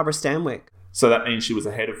beat Barbara Stanwyck. So that means she was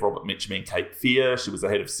ahead of Robert Mitchum in Cape Fear, she was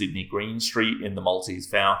ahead of Sidney Greenstreet in The Maltese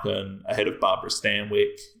Falcon, ahead of Barbara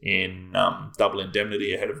Stanwyck in Double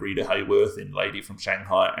Indemnity, ahead of Rita Hayworth in Lady from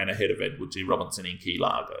Shanghai, and ahead of Edward G. Robinson in Key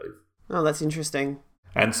Largo. Oh, that's interesting.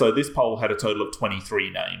 And so this poll had a total of 23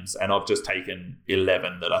 names, and I've just taken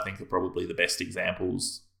 11 that I think are probably the best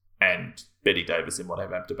examples, and Bette Davis in What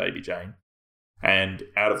Happened to Baby Jane. And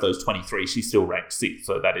out of those 23, she still ranked 6th,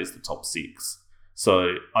 so that is the top 6.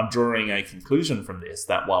 So I'm drawing a conclusion from this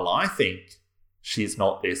that while I think she's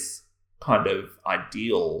not this kind of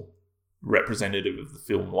ideal representative of the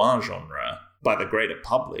film noir genre, by the greater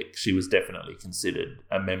public, she was definitely considered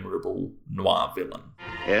a memorable noir villain.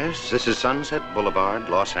 Yes, this is Sunset Boulevard,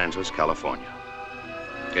 Los Angeles, California.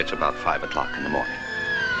 It's about 5 o'clock in the morning.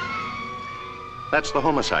 That's the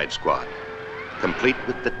Homicide Squad, complete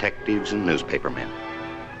with detectives and newspapermen.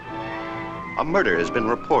 A murder has been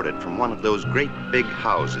reported from one of those great big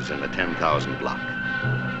houses in the 10,000 block.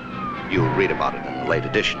 You'll read about it in the late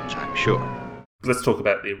editions, I'm sure. Let's talk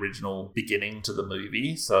about the original beginning to the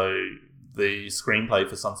movie. So the screenplay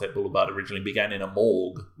for Sunset Boulevard originally began in a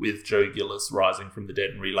morgue with Joe Gillis rising from the dead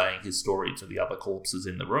and relaying his story to the other corpses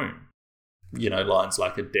in the room. You know, lines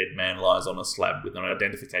like "a dead man lies on a slab with an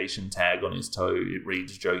identification tag on his toe," it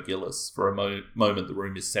reads Joe Gillis. For a moment the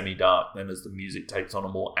room is semi-dark, then as the music takes on a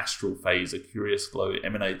more astral phase, a curious glow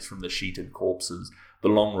emanates from the sheeted corpses. The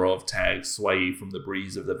long row of tags sway from the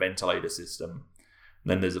breeze of the ventilator system.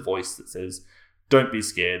 And then there's a voice that says, "Don't be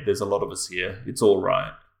scared, there's a lot of us here, it's all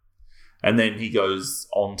right." And then he goes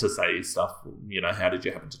on to say stuff, you know, "How did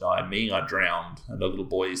you happen to die?" "Me, I drowned." And a little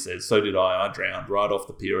boy says, "So did I drowned right off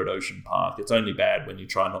the pier at Ocean Park. It's only bad when you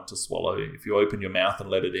try not to swallow. If you open your mouth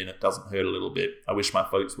and let it in, it doesn't hurt a little bit. I wish my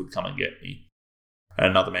folks would come and get me." And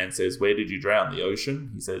another man says, "Where did you drown? The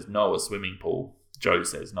ocean?" He says, "No, a swimming pool." Joe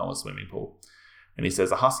says, "No, a swimming pool." And he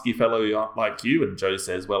says, "A husky fellow like you?" And Joe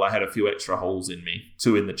says, "Well, I had a few extra holes in me,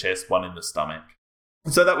 2 in the chest, 1 in the stomach."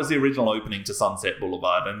 So that was the original opening to Sunset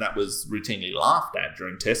Boulevard, and that was routinely laughed at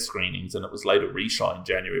during test screenings, and it was later reshot in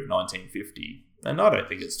January of 1950. And I don't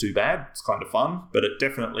think it's too bad. It's kind of fun, but it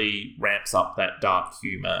definitely ramps up that dark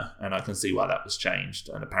humour, and I can see why that was changed.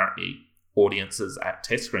 And apparently audiences at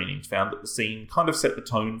test screenings found that the scene kind of set the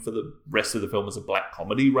tone for the rest of the film as a black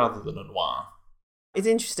comedy rather than a noir. It's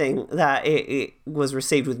interesting that it was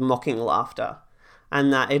received with mocking laughter,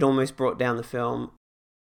 and that it almost brought down the film.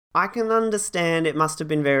 I can understand it must have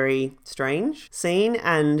been very strange scene,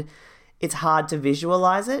 and it's hard to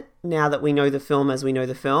visualize it now that we know the film as we know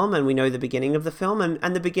the film, and we know the beginning of the film,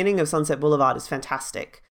 and the beginning of Sunset Boulevard is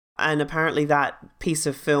fantastic. And apparently that piece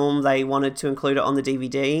of film, they wanted to include it on the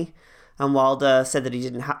DVD, and Wilder said that he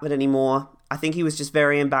didn't have it anymore. I think he was just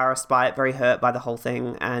very embarrassed by it, very hurt by the whole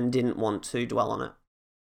thing, and didn't want to dwell on it.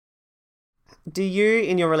 Do you,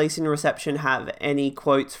 in your releasing reception, have any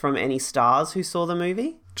quotes from any stars who saw the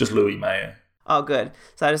movie? Just Louis Mayer. Oh, good.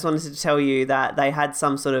 So I just wanted to tell you that they had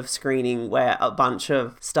some sort of screening where a bunch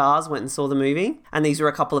of stars went and saw the movie. And these were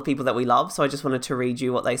a couple of people that we love, so I just wanted to read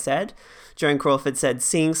you what they said. Joan Crawford said,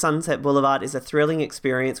 "Seeing Sunset Boulevard is a thrilling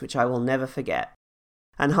experience which I will never forget."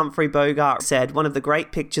 And Humphrey Bogart said, "One of the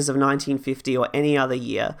great pictures of 1950 or any other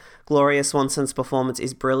year. Gloria Swanson's performance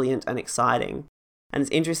is brilliant and exciting." And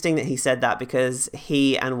it's interesting that he said that because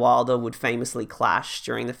he and Wilder would famously clash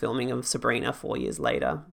during the filming of Sabrina 4 years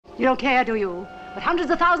later. You don't care, do you? But hundreds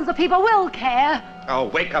of thousands of people will care. Oh,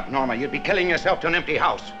 wake up, Norma. You'd be killing yourself to an empty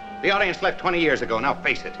house. The audience left 20 years ago. Now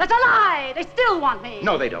face it. That's a lie! They still want me.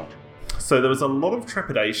 No, they don't. So there was a lot of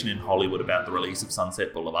trepidation in Hollywood about the release of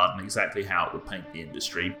Sunset Boulevard and exactly how it would paint the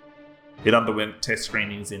industry. It underwent test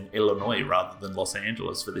screenings in Illinois rather than Los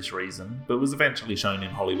Angeles for this reason, but was eventually shown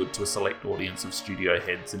in Hollywood to a select audience of studio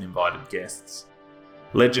heads and invited guests.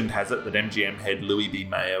 Legend has it that MGM head Louis B.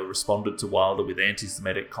 Mayer responded to Wilder with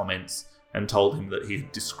anti-Semitic comments and told him that he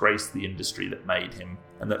had disgraced the industry that made him,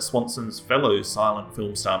 and that Swanson's fellow silent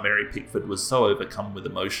film star Mary Pickford was so overcome with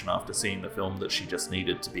emotion after seeing the film that she just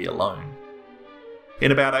needed to be alone.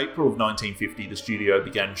 In about April of 1950, the studio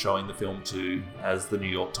began showing the film to, as the New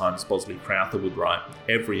York Times' Bosley Crowther would write,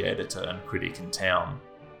 every editor and critic in town.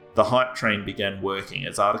 The hype train began working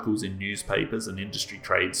as articles in newspapers and industry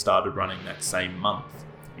trade started running that same month.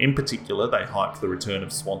 In particular, they hyped the return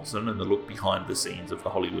of Swanson and the look behind the scenes of the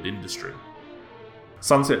Hollywood industry.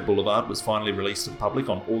 Sunset Boulevard was finally released to the public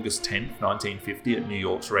on August 10, 1950 at New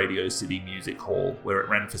York's Radio City Music Hall, where it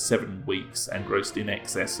ran for 7 weeks and grossed in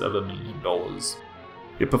excess of $1 million.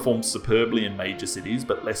 It performed superbly in major cities,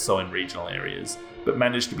 but less so in regional areas, but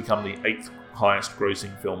managed to become the 8th highest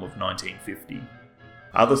grossing film of 1950.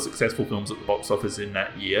 Other successful films at the box office in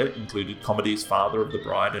that year included comedies Father of the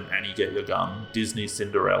Bride and Annie Get Your Gun, Disney's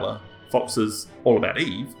Cinderella, Fox's All About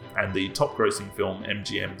Eve, and the top-grossing film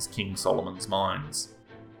MGM's King Solomon's Mines.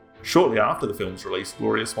 Shortly after the film's release,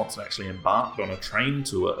 Gloria Swanson actually embarked on a train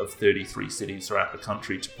tour of 33 cities throughout the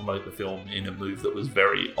country to promote the film in a move that was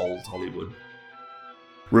very old Hollywood.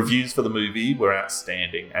 Reviews for the movie were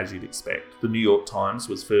outstanding, as you'd expect. The New York Times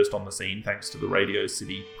was first on the scene thanks to the Radio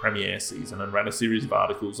City premiere season and ran a series of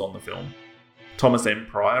articles on the film. Thomas M.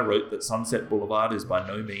 Pryor wrote that Sunset Boulevard is by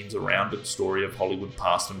no means a rounded story of Hollywood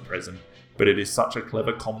past and present, but it is such a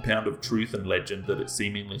clever compound of truth and legend that it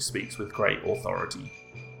seemingly speaks with great authority.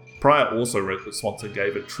 Pryor also wrote that Swanson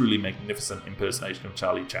gave a truly magnificent impersonation of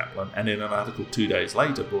Charlie Chaplin, and in an article 2 days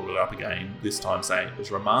later brought it up again, this time saying it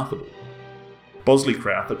was remarkable. Bosley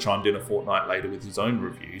Crowther chimed in a fortnight later with his own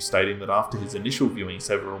review, stating that after his initial viewing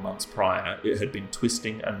several months prior, it had been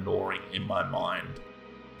twisting and gnawing in my mind.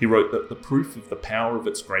 He wrote that the proof of the power of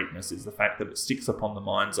its greatness is the fact that it sticks upon the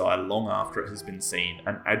mind's eye long after it has been seen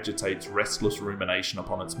and agitates restless rumination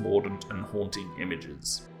upon its mordant and haunting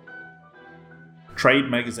images. Trade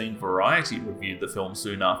magazine Variety reviewed the film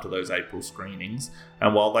soon after those April screenings,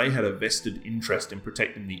 and while they had a vested interest in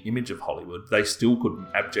protecting the image of Hollywood, they still couldn't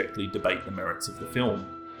abjectly debate the merits of the film.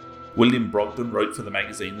 William Brogdon wrote for the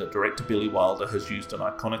magazine that director Billy Wilder has used an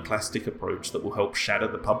iconoclastic approach that will help shatter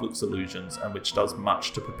the public's illusions and which does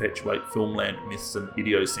much to perpetuate filmland myths and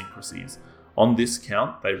idiosyncrasies. On this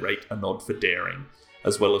count, they rate a nod for daring,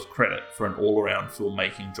 as well as credit for an all-around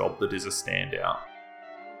filmmaking job that is a standout.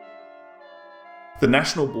 The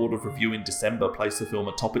National Board of Review in December placed the film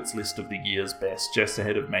atop its list of the year's best, just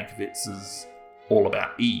ahead of Mankiewicz's All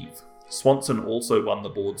About Eve. Swanson also won the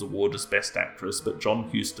board's award as Best Actress, but John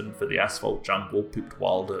Huston for The Asphalt Jungle picked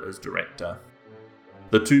Wilder as director.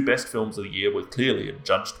 The two best films of the year were clearly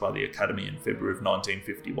adjudged by the Academy in February of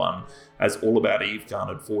 1951, as All About Eve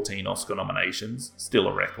garnered 14 Oscar nominations, still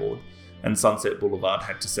a record, and Sunset Boulevard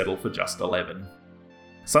had to settle for just 11.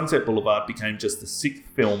 Sunset Boulevard became just the 6th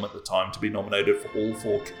film at the time to be nominated for all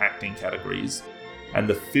 4 acting categories, and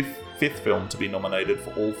the fifth film to be nominated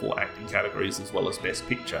for all 4 acting categories as well as Best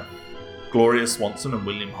Picture. Gloria Swanson and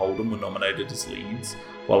William Holden were nominated as leads,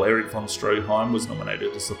 while Erich von Stroheim was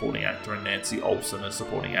nominated as supporting actor and Nancy Olsen as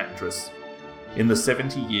supporting actress. In the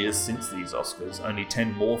 70 years since these Oscars, only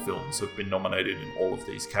 10 more films have been nominated in all of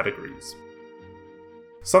these categories.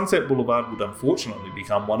 Sunset Boulevard would unfortunately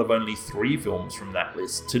become one of only 3 films from that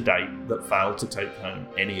list to date that failed to take home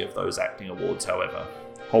any of those acting awards, however.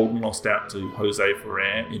 Holden lost out to Jose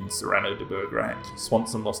Ferrer in Cyrano de Bergerac,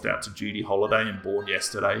 Swanson lost out to Judy Holliday in Born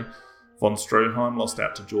Yesterday, von Stroheim lost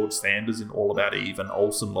out to George Sanders in All About Eve, and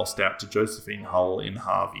Olsen lost out to Josephine Hull in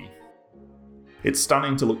Harvey. It's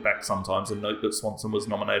stunning to look back sometimes and note that Swanson was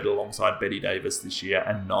nominated alongside Bette Davis this year,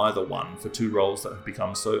 and neither won for 2 roles that have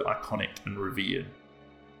become so iconic and revered.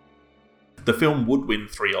 The film would win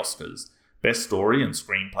 3 Oscars: Best Story and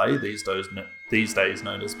Screenplay, these days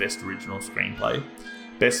known as Best Original Screenplay,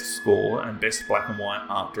 Best Score, and Best Black and White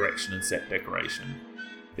Art Direction and Set Decoration.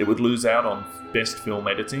 It would lose out on Best Film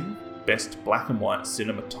Editing, Best Black and White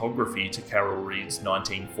Cinematography to Carol Reed's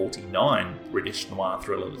 1949 British noir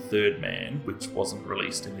thriller The Third Man, which wasn't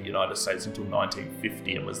released in the United States until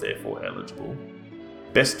 1950 and was therefore eligible,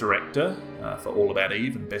 Best Director for All About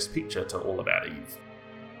Eve, and Best Picture to All About Eve.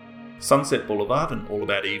 Sunset Boulevard and All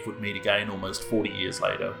About Eve would meet again almost 40 years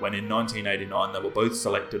later, when in 1989 they were both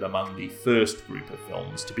selected among the first group of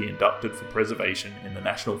films to be inducted for preservation in the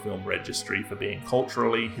National Film Registry for being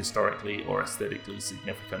culturally, historically, or aesthetically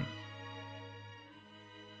significant.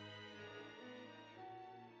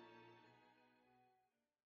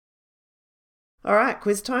 Alright,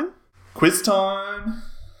 quiz time? Quiz time!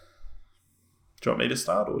 Do you want me to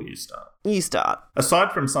start or you start? You start.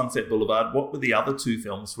 Aside from Sunset Boulevard, what were the other 2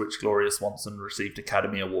 films for which Gloria Swanson received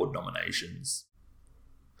Academy Award nominations?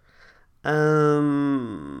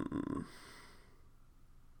 Freaking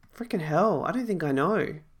hell, I don't think I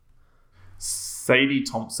know. Sadie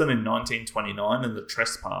Thompson in 1929 and The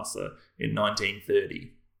Trespasser in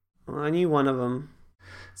 1930. I knew one of them.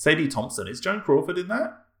 Sadie Thompson, is Joan Crawford in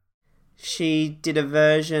that? She did a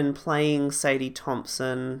version playing Sadie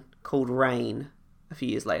Thompson called Rain a few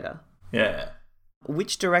years later. Yeah.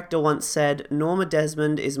 Which director once said, Norma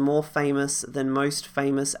Desmond is more famous than most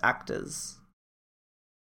famous actors?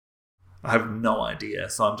 I have no idea,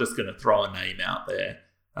 so I'm just going to throw a name out there.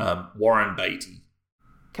 Warren Beatty.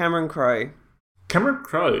 Cameron Crowe. Cameron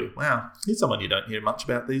Crowe? Wow, he's someone you don't hear much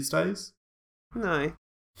about these days. No.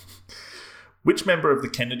 Which member of the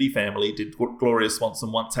Kennedy family did Gloria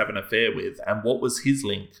Swanson once have an affair with, and what was his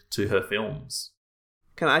link to her films?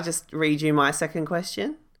 Can I just read you my second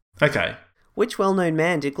question? Okay. Which well-known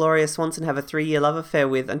man did Gloria Swanson have a 3-year love affair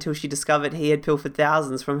with until she discovered he had pilfered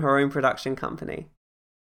thousands from her own production company?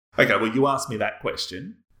 Okay, well, you asked me that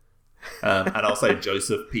question, and I'll say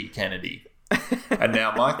Joseph P. Kennedy. And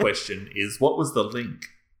now my question is, what was the link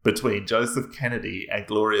between Joseph Kennedy and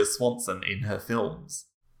Gloria Swanson in her films?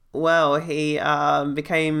 Well, he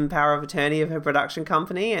became power of attorney of her production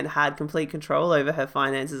company and had complete control over her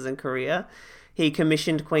finances and career. He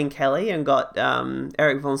commissioned Queen Kelly and got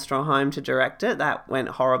Erich von Stroheim to direct it. That went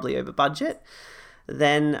horribly over budget.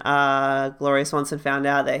 Then Gloria Swanson found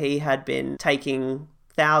out that he had been taking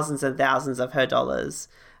thousands and thousands of her dollars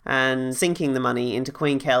and sinking the money into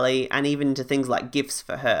Queen Kelly and even into things like gifts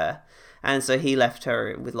for her. And so he left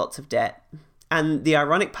her with lots of debt. And the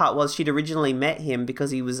ironic part was she'd originally met him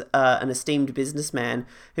because he was an esteemed businessman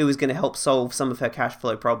who was going to help solve some of her cash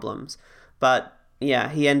flow problems. But yeah,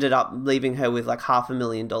 he ended up leaving her with like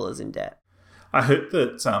 $500,000 in debt. I heard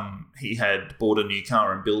that he had bought a new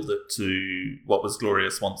car and billed it to what was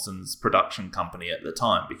Gloria Swanson's production company at the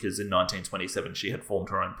time, because in 1927 she had formed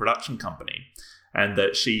her own production company, and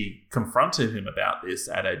that she confronted him about this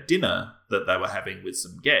at a dinner that they were having with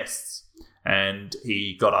some guests, and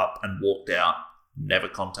he got up and walked out, never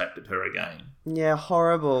contacted her again. Yeah,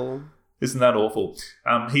 horrible. Isn't that awful?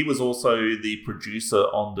 He was also the producer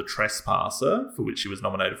on The Trespasser, for which he was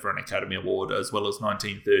nominated for an Academy Award, as well as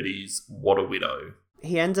 1930's What a Widow.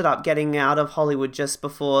 He ended up getting out of Hollywood just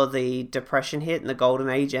before the Depression hit and the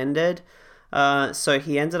Golden Age ended. So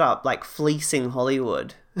he ended up like fleecing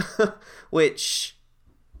Hollywood, which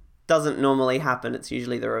doesn't normally happen. It's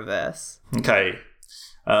usually the reverse. Okay.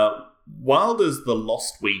 Wilder's The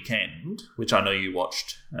Lost Weekend, which I know you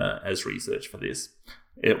watched as research for this,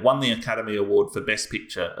 it won the Academy Award for Best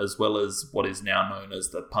Picture, as well as what is now known as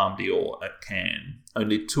the Palme d'Or at Cannes.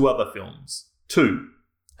 Only 2 other films, 2,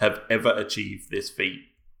 have ever achieved this feat.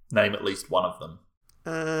 Name at least one of them.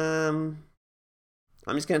 I'm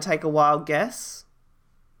just going to take a wild guess.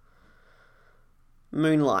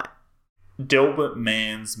 Moonlight. Delbert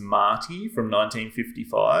Mann's Marty from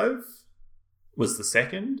 1955 was the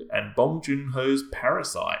second, and Bong Joon-ho's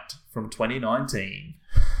Parasite from 2019.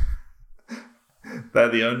 They're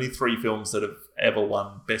the only 3 films that have ever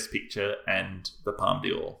won Best Picture and the Palme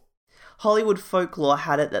d'Or. Hollywood folklore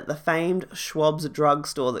had it that the famed Schwab's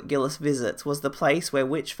drugstore that Gillis visits was the place where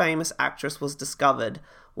which famous actress was discovered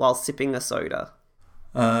while sipping a soda?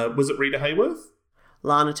 Was it Rita Hayworth?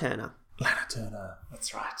 Lana Turner. Lana Turner,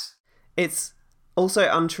 that's right. It's also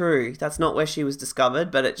untrue. That's not where she was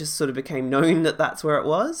discovered, but it just sort of became known that that's where it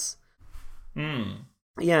was.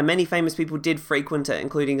 Yeah, many famous people did frequent it,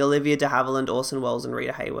 including Olivia de Havilland, Orson Welles, and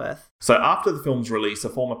Rita Hayworth. So after the film's release, a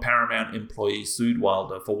former Paramount employee sued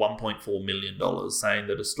Wilder for $1.4 million, saying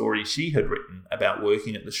that a story she had written about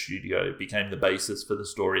working at the studio became the basis for the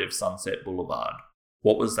story of Sunset Boulevard.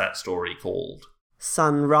 What was that story called?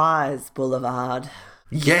 Sunrise Boulevard.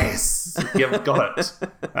 Yes! You've got it.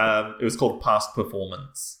 It was called Past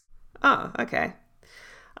Performance. Oh, okay.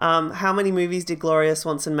 How many movies did Gloria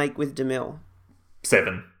Swanson make with DeMille?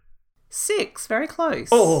 7. 6, very close.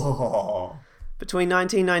 Oh! Between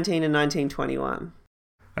 1919 and 1921.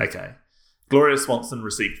 Okay. Gloria Swanson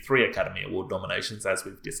received 3 Academy Award nominations, as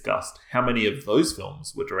we've discussed. How many of those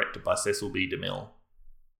films were directed by Cecil B. DeMille?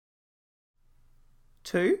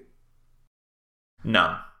 2?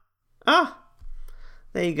 None. Ah,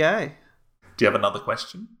 there you go. Do you have another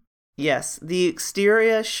question? Yes. The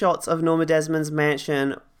exterior shots of Norma Desmond's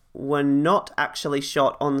mansion were not actually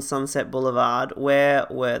shot on Sunset Boulevard. Where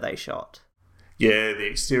were they shot? Yeah, the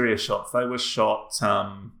exterior shots, they were shot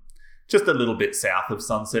just a little bit south of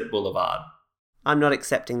Sunset Boulevard. I'm not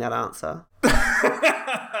accepting that answer.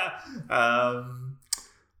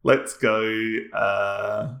 Let's go.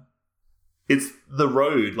 It's the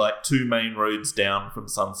road, like 2 main roads down from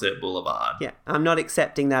Sunset Boulevard. Yeah, I'm not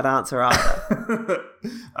accepting that answer either.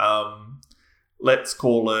 Let's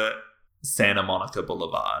call it Santa Monica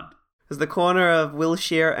Boulevard. It's the corner of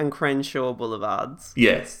Wilshire and Crenshaw Boulevards.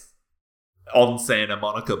 Yes. On Santa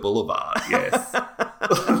Monica Boulevard, yes. Do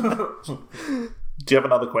you have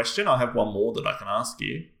another question? I have one more that I can ask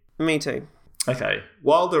you. Me too. Okay.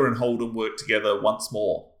 Wilder and Holden worked together once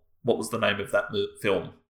more. What was the name of that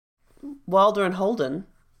film? Wilder and Holden?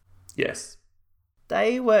 Yes.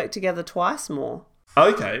 They worked together twice more.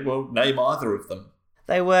 Okay, well, name either of them.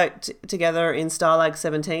 They worked together in Stalag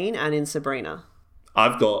 17 and in Sabrina.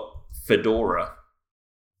 I've got Fedora.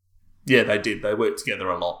 Yeah, they did. They worked together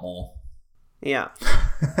a lot more. Yeah.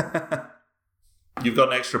 You've got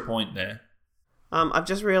an extra point there. I've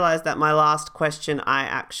just realised that my last question I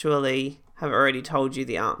actually have already told you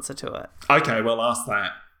the answer to it. Okay, well, ask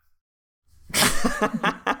that.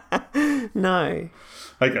 No.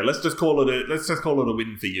 Okay, let's just call it a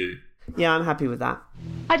win for you. Yeah, I'm happy with that.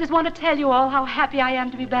 I just want to tell you all how happy I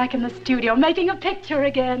am to be back in the studio, making a picture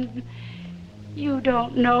again. You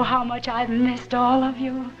don't know how much I've missed all of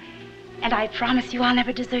you. And I promise you I'll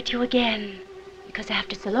never desert you again. Because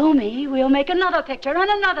after Salome, we'll make another picture and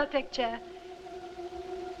another picture.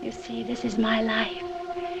 You see, this is my life.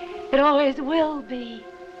 It always will be.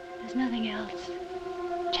 There's nothing else.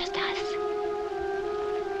 Just us.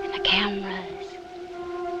 And the cameras.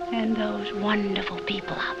 And those wonderful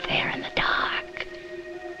people out there in the dark.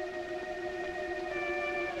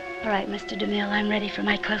 All right, Mr. DeMille, I'm ready for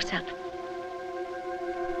my close-up.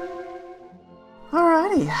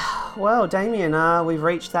 Alrighty. Well, Damien, we've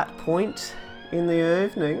reached that point in the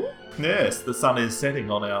evening. Yes, the sun is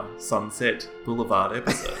setting on our Sunset Boulevard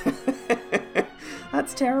episode.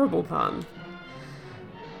 That's terrible pun.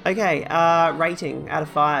 Okay, rating out of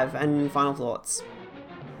 5 and final thoughts.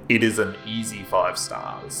 It is an easy 5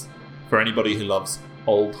 stars. For anybody who loves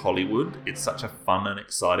old Hollywood, it's such a fun and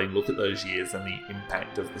exciting look at those years and the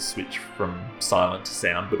impact of the switch from silent to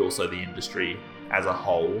sound, but also the industry as a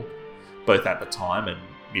whole, both at the time and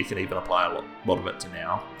you can even apply a lot of it to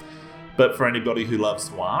now. But for anybody who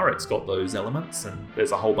loves noir, it's got those elements, and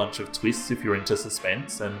there's a whole bunch of twists if you're into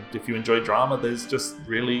suspense, and if you enjoy drama, there's just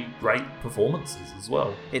really great performances as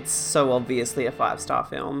well. It's so obviously a 5-star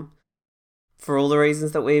film. For all the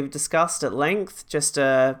reasons that we've discussed at length, just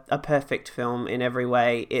a perfect film in every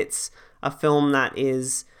way. It's a film that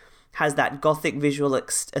has that gothic visual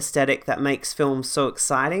aesthetic that makes films so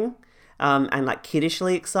exciting, and like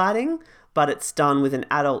kiddishly exciting, but it's done with an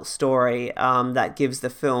adult story that gives the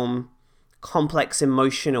film complex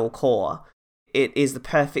emotional core. It is the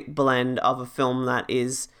perfect blend of a film that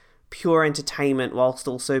is pure entertainment whilst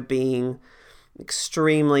also being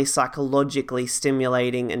extremely psychologically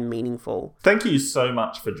stimulating and meaningful. Thank you so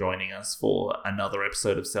much for joining us for another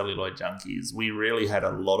episode of Celluloid Junkies. We really had a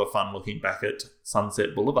lot of fun looking back at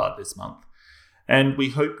Sunset Boulevard this month. And we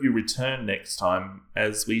hope you return next time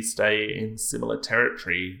as we stay in similar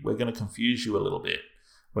territory. We're going to confuse you a little bit.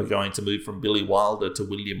 We're going to move from Billy Wilder to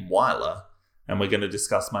William Wyler, and we're going to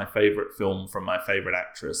discuss my favourite film from my favourite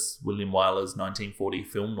actress, William Wyler's 1940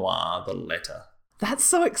 film noir, The Letter. That's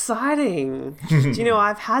so exciting. Do you know,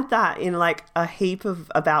 I've had that in like a heap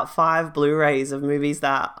of about 5 Blu-rays of movies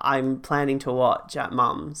that I'm planning to watch at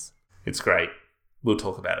Mum's. It's great. We'll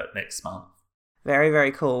talk about it next month. Very,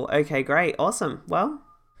 very cool. Okay, great. Awesome. Well.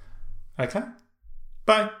 Okay.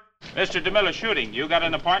 Bye. Mr. DeMille shooting. You got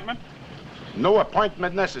an appointment? No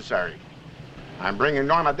appointment necessary. I'm bringing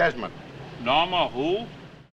Norma Desmond. Norma who?